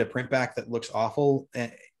 and you get a print back that looks awful,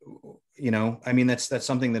 that's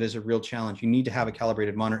something that is a real challenge. You need to have a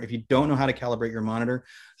calibrated monitor. If you don't know how to calibrate your monitor,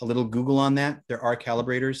 a little Google on that. There are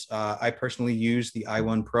calibrators. I personally use the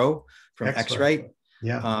i1 Pro from X5.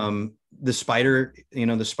 Yeah. The Spider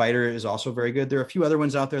is also very good. There are a few other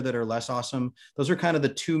ones out there that are less awesome. Those are kind of the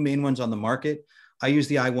two main ones on the market. I use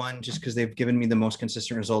the i1 just because they've given me the most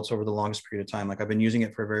consistent results over the longest period of time. Like, I've been using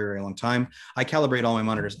it for a very, very long time. I calibrate all my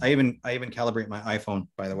monitors. I even calibrate my iPhone,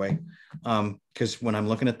 by the way, because when I'm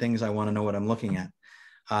looking at things, I want to know what I'm looking at.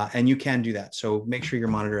 And you can do that. So make sure your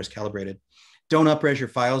monitor is calibrated. Don't up-res your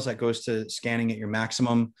files. That goes to scanning at your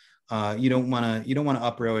maximum. You don't want to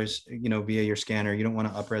up-res, via your scanner. You don't want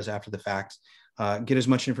to up-res after the fact. Get as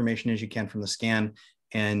much information as you can from the scan,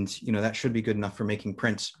 and that should be good enough for making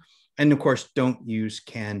prints. And of course, don't use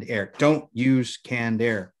canned air. Don't use canned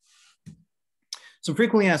air. Some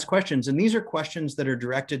frequently asked questions, and these are questions that are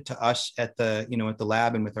directed to us at the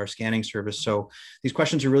lab and with our scanning service. So these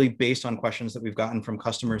questions are really based on questions that we've gotten from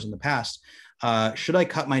customers in the past. Should I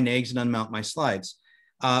cut my nags and unmount my slides?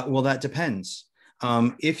 Well, that depends.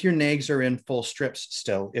 If your nags are in full strips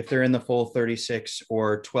still, if they're in the full 36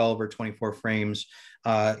 or 12 or 24 frames,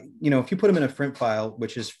 if you put them in a print file,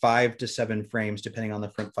 which is 5 to 7 frames, depending on the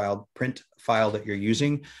print file that you're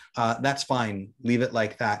using, that's fine. Leave it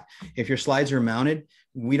like that. If your slides are mounted,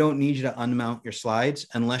 we don't need you to unmount your slides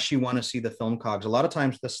unless you want to see the film cogs. A lot of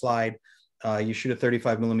times the slide, you shoot a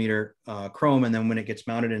 35 millimeter chrome, and then when it gets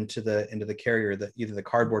mounted into the carrier, either the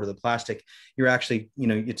cardboard or the plastic, you're actually,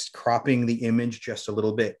 it's cropping the image just a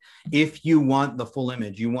little bit. If you want the full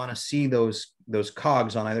image, you want to see those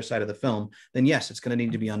cogs on either side of the film, then yes, it's going to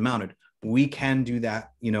need to be unmounted. We can do that,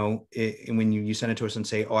 when you send it to us and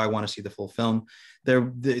say, oh, I want to see the full film. There'll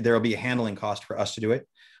be a handling cost for us to do it,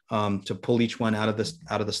 to pull each one out of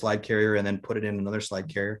the slide carrier and then put it in another slide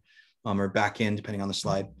carrier, or back in, depending on the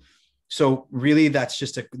slide. So really, that's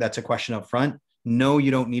a question up front. No,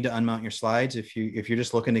 you don't need to unmount your slides. If you're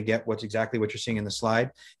just looking to get exactly what you're seeing in the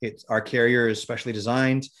slide, our carrier is specially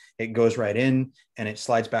designed. It goes right in and it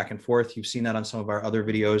slides back and forth. You've seen that on some of our other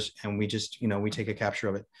videos, and we just, we take a capture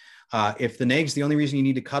of it. If the nags, the only reason you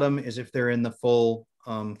need to cut them is if they're in the full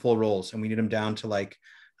rolls, and we need them down to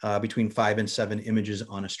between 5 and 7 images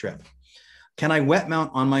on a strip. Can I wet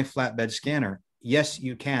mount on my flatbed scanner? Yes,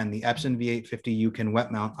 you can. The Epson V850, you can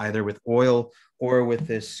wet mount either with oil or with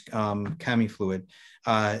this cami fluid.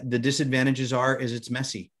 The disadvantages is it's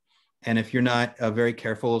messy. And if you're not a very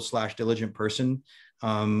careful / diligent person,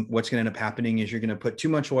 what's going to end up happening is you're going to put too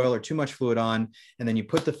much oil or too much fluid on, and then you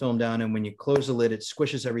put the film down, and when you close the lid, it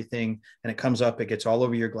squishes everything and it comes up, it gets all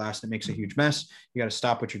over your glass and it makes a huge mess. You got to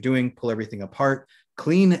stop what you're doing, pull everything apart,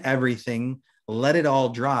 clean everything, let it all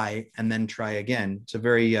dry, and then try again. It's a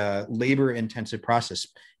very labor intensive process.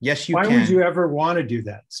 Yes, you can. Why would you ever want to do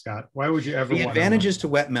that, Scott? Why would you ever The want advantages to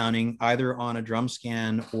wet mounting, either on a drum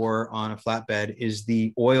scan or on a flatbed, is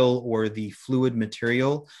the oil or the fluid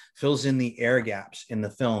material fills in the air gaps in the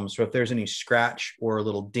film. So if there's any scratch or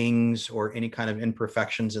little dings or any kind of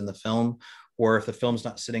imperfections in the film, or if the film's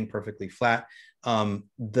not sitting perfectly flat,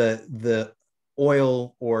 the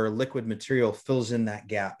oil or liquid material fills in that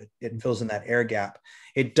gap. It fills in that air gap.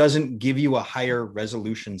 It doesn't give you a higher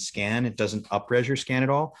resolution scan. It doesn't up-res your scan at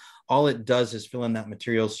all. All it does is fill in that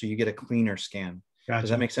material so you get a cleaner scan. Gotcha. Does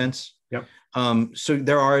that make sense? Yep. So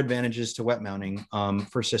there are advantages to wet mounting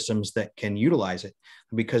for systems that can utilize it,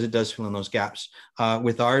 because it does fill in those gaps.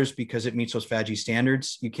 With ours, because it meets those FADGI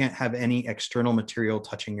standards, you can't have any external material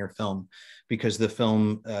touching your film, because the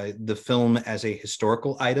film as a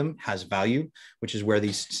historical item has value, which is where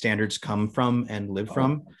these standards come from and live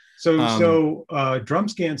from. So drum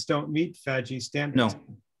scans don't meet FADGI standards.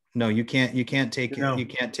 No, you can't take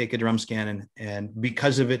a drum scan and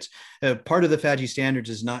because of its part of the FADGI standards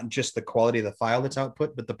is not just the quality of the file that's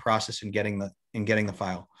output, but the process in getting the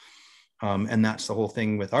file. And that's the whole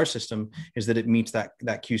thing with our system, is that it meets that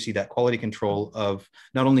QC, that quality control of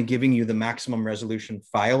not only giving you the maximum resolution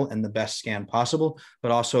file and the best scan possible,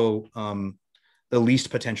 but also the least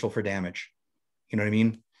potential for damage. You know what I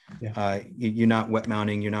mean? Yeah. You're not wet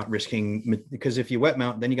mounting, you're not risking, because if you wet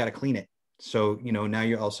mount, then you got to clean it. So, now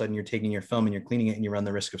you're all of a sudden you're taking your film and you're cleaning it and you run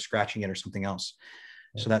the risk of scratching it or something else.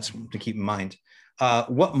 So that's to keep in mind.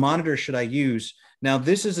 What monitor should I use? Now,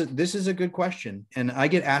 this is a good question. And I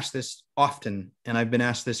get asked this often, and I've been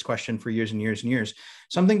asked this question for years and years and years.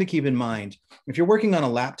 Something to keep in mind: if you're working on a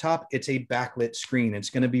laptop, it's a backlit screen. It's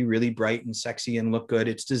going to be really bright and sexy and look good.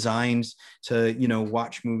 It's designed to,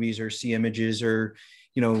 watch movies or see images or,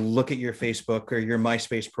 look at your Facebook or your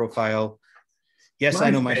MySpace profile. Yes,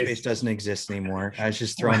 I know MySpace doesn't exist anymore. I was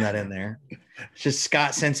just throwing that in there. It's just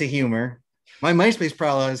Scott's sense of humor. My MySpace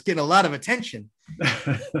profile is getting a lot of attention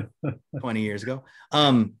 20 years ago.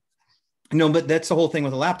 But that's the whole thing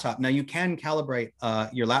with a laptop. Now, you can calibrate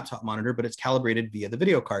your laptop monitor, but it's calibrated via the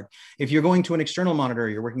video card. If you're going to an external monitor,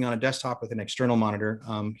 you're working on a desktop with an external monitor.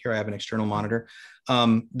 Here I have an external monitor.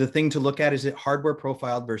 The thing to look at is it hardware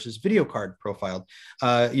profiled versus video card profiled.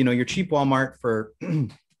 Your cheap Walmart for...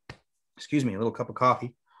 excuse me, a little cup of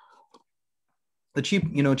coffee. The cheap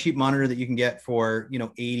monitor that you can get for,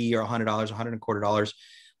 $80 or $100,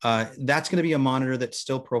 $125, that's going to be a monitor that's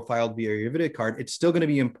still profiled via your video card. It's still going to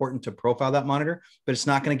be important to profile that monitor, but it's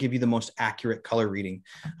not going to give you the most accurate color reading.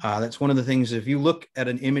 That's one of the things. If you look at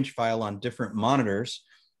an image file on different monitors,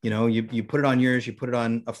 you put it on yours, you put it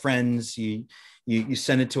on a friend's, you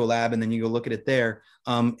send it to a lab, and then you go look at it there.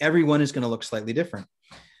 Everyone is going to look slightly different.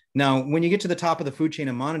 Now, when you get to the top of the food chain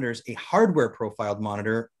of monitors, a hardware profiled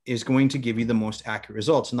monitor is going to give you the most accurate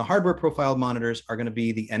results. And the hardware profiled monitors are going to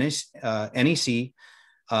be the NEC,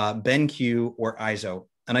 BenQ, or ISO.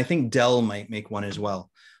 And I think Dell might make one as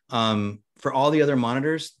well. For all the other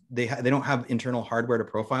monitors, they don't have internal hardware to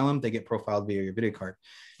profile them. They get profiled via your video card.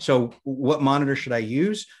 So what monitor should I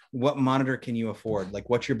use? What monitor can you afford? Like,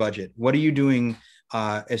 what's your budget? What are you doing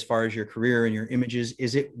as far as your career and your images?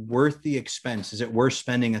 Is it worth the expense? Is it worth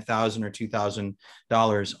spending $1,000 or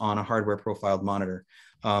 $2,000 on a hardware profiled monitor?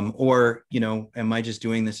 Or, am I just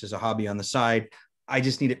doing this as a hobby on the side? I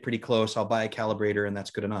just need it pretty close. I'll buy a calibrator and that's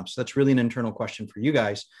good enough. So that's really an internal question for you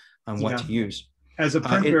guys on what to use. As a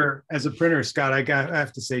printer, Scott, I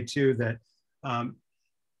have to say too that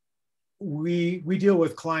we deal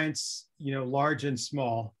with clients, large and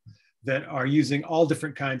small, that are using all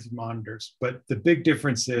different kinds of monitors. But the big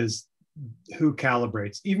difference is who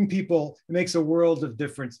calibrates. Even people, it makes a world of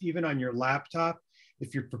difference, even on your laptop.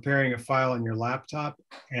 If you're preparing a file on your laptop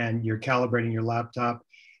and you're calibrating your laptop,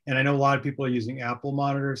 and I know a lot of people are using Apple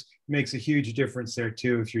monitors, it makes a huge difference there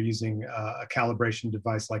too if you're using a calibration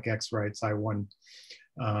device like X-Rite's i1.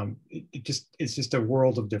 It's just a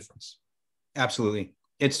world of difference. Absolutely.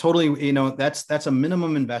 It's totally, that's a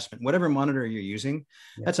minimum investment. Whatever monitor you're using,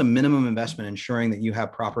 that's a minimum investment, ensuring that you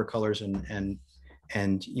have proper colors and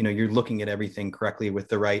you're looking at everything correctly with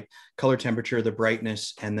the right color temperature, the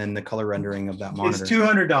brightness, and then the color rendering of that monitor. It's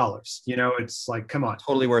 $200. It's like, come on.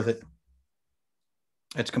 Totally worth it.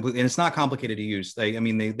 It's completely, and it's not complicated to use.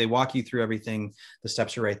 They walk you through everything. The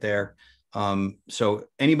steps are right there. So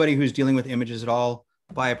anybody who's dealing with images at all,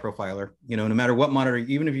 buy a profiler. No matter what monitor,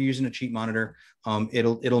 even if you're using a cheap monitor,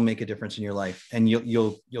 it'll make a difference in your life, and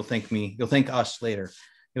you'll thank me. You'll thank us later.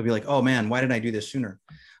 You'll be like, oh man, why didn't I do this sooner?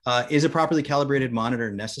 Is a properly calibrated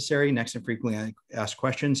monitor necessary? Next and frequently asked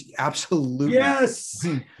questions. Absolutely. Yes.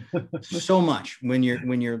 So much when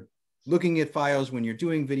you're looking at files, when you're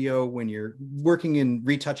doing video, when you're working in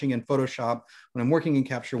retouching in Photoshop, when I'm working in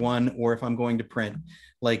Capture One, or if I'm going to print,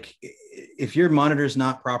 like if your monitor is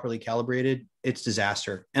not properly calibrated, it's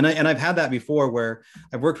disaster. And I've had that before where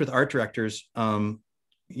I've worked with art directors. I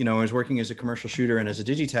was working as a commercial shooter and as a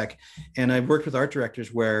digitech, and I've worked with art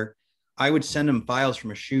directors where I would send them files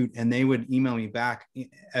from a shoot and they would email me back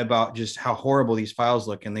about just how horrible these files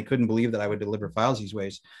look. And they couldn't believe that I would deliver files these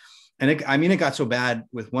ways. And it got so bad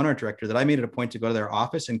with one art director that I made it a point to go to their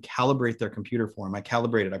office and calibrate their computer for them. I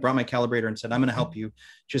brought my calibrator and said, I'm going to help you.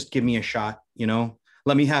 Just give me a shot,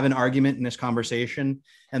 let me have an argument in this conversation.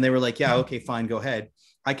 And they were like, yeah, okay, fine, go ahead.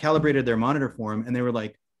 I calibrated their monitor for them and they were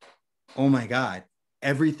like, oh my God,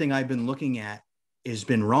 everything I've been looking at has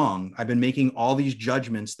been wrong. I've been making all these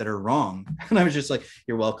judgments that are wrong. And I was just like,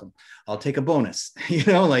 you're welcome. I'll take a bonus,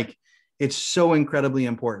 it's so incredibly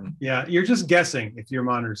important. Yeah. You're just guessing if your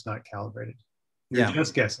monitor's not calibrated. You're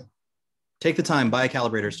just guessing. Take the time, buy a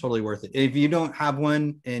calibrator. It's totally worth it. If you don't have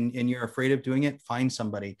one and you're afraid of doing it, find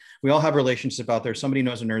somebody. We all have relationships out there. Somebody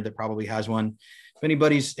knows a nerd that probably has one. If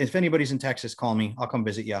anybody's in Texas, call me. I'll come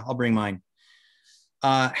visit you. I'll bring mine.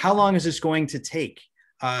 How long is this going to take?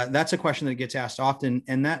 That's a question that gets asked often,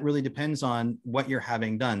 and that really depends on what you're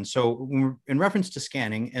having done. So in reference to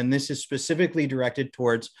scanning, and this is specifically directed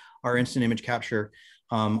towards our instant image capture,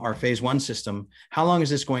 our phase one system, how long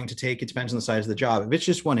is this going to take? It depends on the size of the job. If it's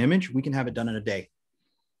just one image, we can have it done in a day,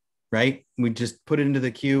 right? We just put it into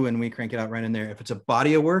the queue and we crank it out right in there. If it's a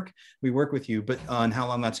body of work, we work with you, but on how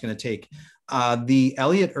long that's going to take. The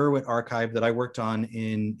Elliott Erwitt archive that I worked on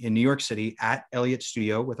in New York City at Elliott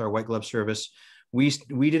Studio with our white glove service, we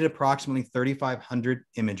did approximately 3,500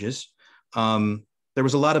 images. There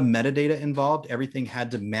was a lot of metadata involved. Everything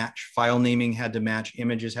had to match, file naming had to match,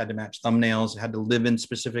 images had to match thumbnails, it had to live in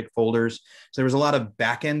specific folders. So there was a lot of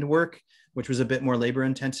back-end work, which was a bit more labor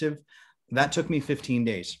intensive. That took me 15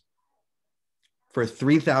 days for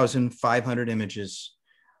 3,500 images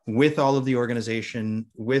with all of the organization,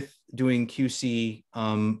 with doing QC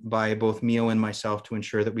by both Mio and myself to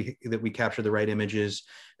ensure that we capture the right images,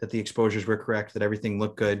 that the exposures were correct, that everything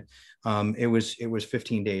looked good. It was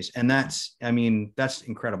 15 days. And that's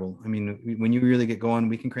incredible. I mean, when you really get going,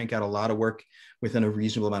 we can crank out a lot of work within a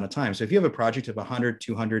reasonable amount of time. So if you have a project of 100,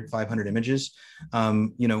 200, 500 images,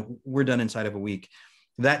 we're done inside of a week.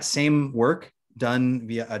 That same work done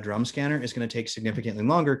via a drum scanner is going to take significantly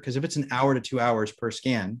longer, because if it's an hour to 2 hours per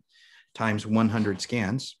scan times 100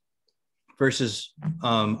 scans versus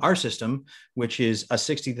our system, which is a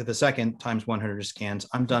 60th of a second times 100 scans,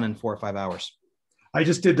 I'm done in 4 or 5 hours. I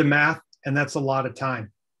just did the math, and that's a lot of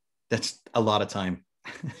time. That's a lot of time.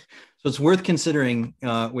 So it's worth considering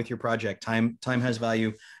with your project. Time has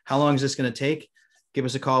value. How long is this going to take? Give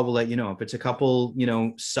us a call. We'll let you know. If it's a couple,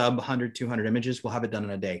 sub 100, 200 images, we'll have it done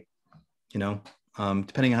in a day.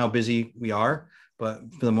 Depending on how busy we are, but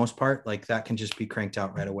for the most part, like that can just be cranked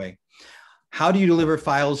out right away. How do you deliver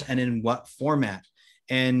files and in what format?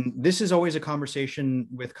 And this is always a conversation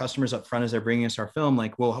with customers up front as they're bringing us our film.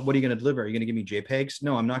 Like, well, what are you going to deliver? Are you going to give me JPEGs?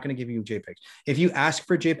 No, I'm not going to give you JPEGs. If you ask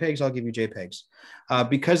for JPEGs, I'll give you JPEGs.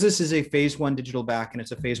 Because this is a phase one digital back and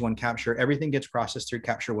it's a phase one capture, everything gets processed through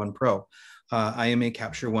Capture One Pro. I am a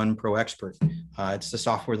Capture One Pro expert. It's the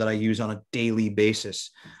software that I use on a daily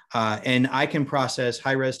basis. And I can process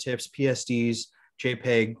high-res TIFFs, PSDs,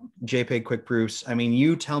 JPEG quick proofs. I mean,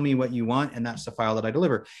 you tell me what you want, and that's the file that I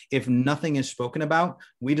deliver. If nothing is spoken about,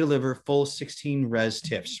 we deliver full 16 res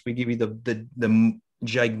TIFFs. We give you the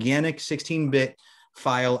gigantic 16-bit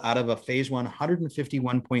file out of a phase one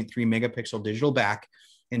 151.3 megapixel digital back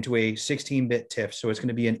into a 16-bit TIFF. So it's going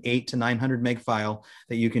to be an 800 to 900 meg file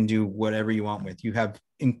that you can do whatever you want with. You have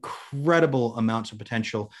incredible amounts of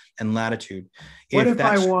potential and latitude. What if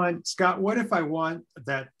I want, Scott, what if I want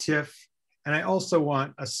that TIFF and I also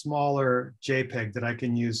want a smaller JPEG that I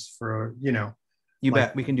can use for, You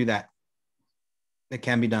bet, we can do that. It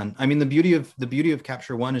can be done. I mean, the beauty of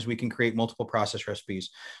Capture One is we can create multiple process recipes.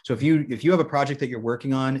 So if you have a project that you're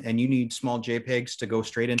working on and you need small JPEGs to go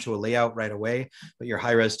straight into a layout right away, but your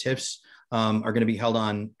high-res TIFFs are going to be held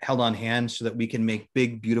on hand so that we can make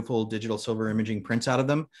big, beautiful digital silver imaging prints out of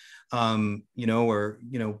them, or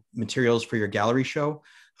materials for your gallery show.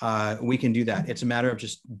 We can do that. It's a matter of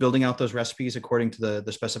just building out those recipes according to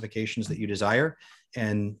the specifications that you desire,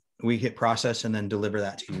 and we hit process and then deliver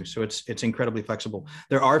that to you. So it's incredibly flexible.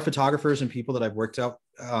 There are photographers and people that I've worked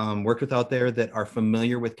with out there that are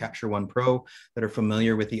familiar with Capture One Pro, that are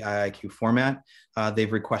familiar with the IIQ format.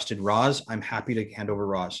 They've requested RAWs. I'm happy to hand over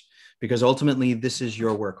RAWs, because ultimately this is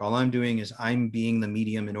your work. All I'm doing is I'm being the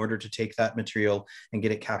medium in order to take that material and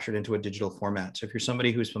get it captured into a digital format. So if you're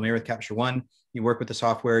somebody who's familiar with Capture One, you work with the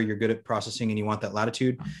software, you're good at processing, and you want that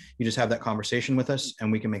latitude, you just have that conversation with us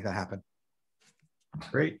and we can make that happen.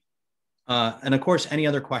 Great. And of course, any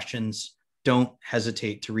other questions, don't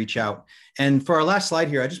hesitate to reach out. And for our last slide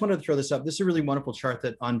here, I just wanted to throw this up. This is a really wonderful chart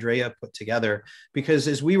that Andrea put together, because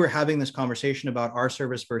as we were having this conversation about our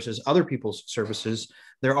service versus other people's services,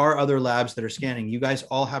 there are other labs that are scanning. You guys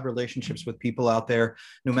all have relationships with people out there,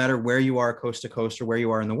 no matter where you are, coast to coast, or where you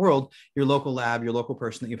are in the world, your local lab, your local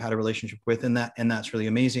person that you've had a relationship with, and that's really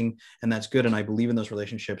amazing. And that's good. And I believe in those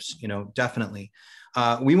relationships, definitely.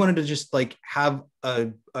 We wanted to just like have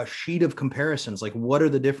a sheet of comparisons, like what are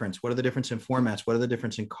the difference? What are the difference in formats? What are the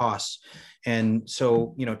difference in costs? And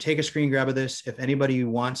so, take a screen grab of this. If anybody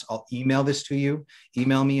wants, I'll email this to you,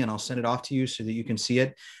 email me, and I'll send it off to you so that you can see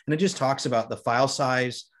it. And it just talks about the file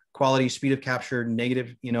size, quality, speed of capture,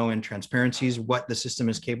 negative, and transparencies, what the system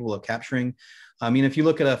is capable of capturing. I mean, if you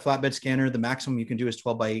look at a flatbed scanner, the maximum you can do is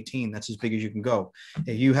 12 by 18. That's as big as you can go.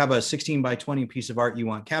 If you have a 16 by 20 piece of art you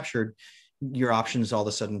want captured, your options all of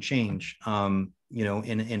a sudden change,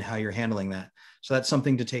 in how you're handling that. So that's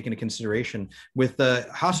something to take into consideration. With the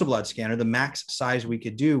Hasselblad scanner, the max size we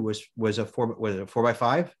could do was a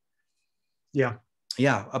 4x5? Yeah,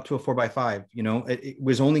 up to a 4x5. It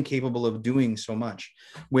was only capable of doing so much.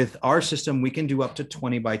 With our system, we can do up to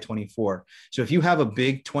 20 by 24. So if you have a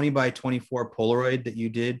big 20 by 24 Polaroid that you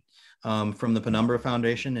did from the Penumbra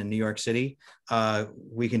Foundation in New York City,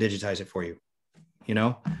 we can digitize it for you.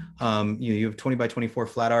 You have 20 by 24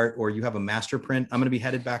 flat art, or you have a master print. I'm going to be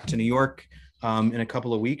headed back to New York in a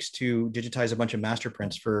couple of weeks to digitize a bunch of master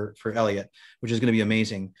prints for Elliot, which is going to be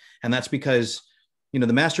amazing. And that's because,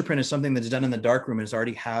 the master print is something that's done in the darkroom and has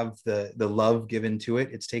already have the love given to it.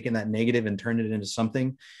 It's taken that negative and turned it into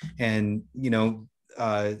something. And,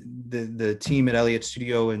 the team at Elliott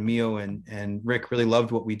Studio and Mio and Rick really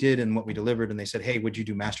loved what we did and what we delivered. And they said, hey, would you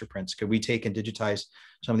do master prints? Could we take and digitize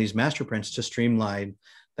some of these master prints to streamline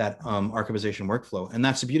that archivization workflow? And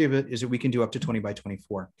that's the beauty of it, is that we can do up to 20 by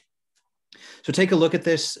 24. So take a look at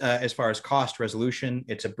this as far as cost, resolution.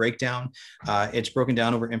 It's a breakdown. It's broken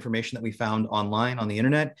down over information that we found online on the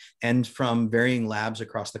internet and from varying labs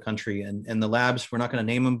across the country. And the labs, we're not going to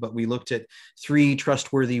name them, but we looked at 3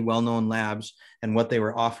 trustworthy, well-known labs and what they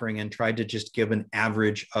were offering and tried to just give an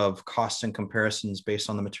average of costs and comparisons based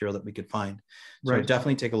on the material that we could find. So right.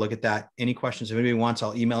 Definitely take a look at that. Any questions, if anybody wants,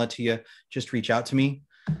 I'll email it to you. Just reach out to me.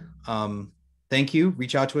 Thank you.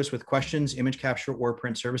 Reach out to us with questions, image capture, or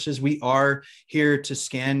print services. We are here to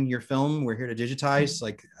scan your film. We're here to digitize.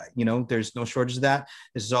 There's no shortage of that.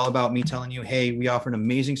 This is all about me telling you, hey, we offer an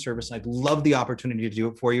amazing service. I'd love the opportunity to do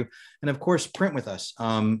it for you. And of course, print with us.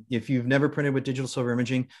 If you've never printed with digital silver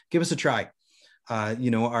imaging, give us a try.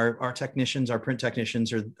 Our technicians, our print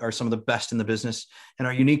technicians are some of the best in the business, and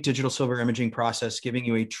our unique digital silver imaging process, giving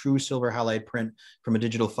you a true silver halide print from a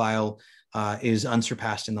digital file, is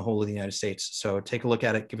unsurpassed in the whole of the United States. So take a look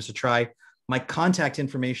at it, give us a try. My contact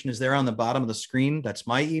information is there on the bottom of the screen. That's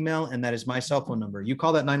my email, and that is my cell phone number. You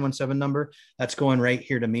call that 917 number, that's going right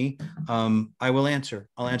here to me. I will answer.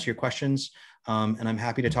 I'll answer your questions, and I'm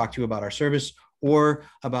happy to talk to you about our service or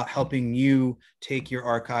about helping you take your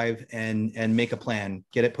archive and make a plan,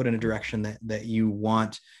 get it put in a direction that you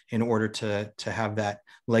want in order to have that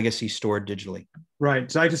legacy stored digitally. Right.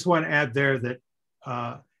 So I just want to add there that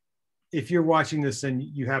if you're watching this and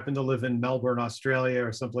you happen to live in Melbourne, Australia,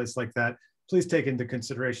 or someplace like that, please take into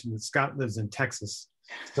consideration that Scott lives in Texas.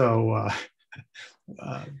 So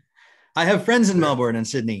I have friends in Melbourne and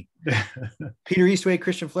Sydney. Peter Eastway,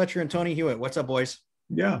 Christian Fletcher, and Tony Hewitt. What's up, boys?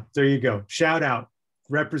 Yeah, there you go. Shout out,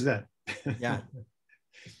 represent. Yeah.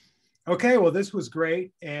 Okay, well, this was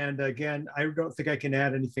great. And again, I don't think I can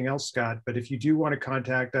add anything else, Scott, but if you do want to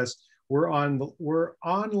contact us, we're on the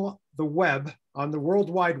web, on the World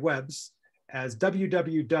Wide Webs as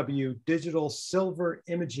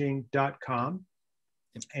www.digitalsilverimaging.com.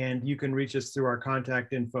 And you can reach us through our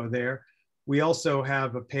contact info there. We also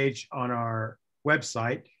have a page on our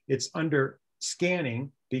website. It's under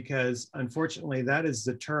scanning, because unfortunately that is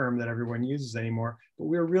the term that everyone uses anymore, but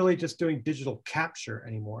we're really just doing digital capture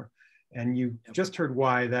anymore. And you just heard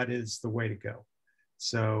why that is the way to go.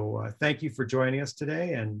 So thank you for joining us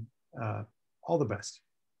today, and all the best.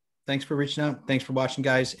 Thanks for reaching out. Thanks for watching,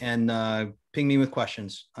 guys, and ping me with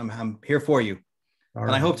questions. I'm here for you. All right.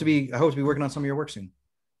 And I hope to be working on some of your work soon.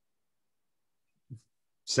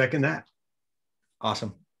 second that.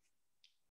 Awesome.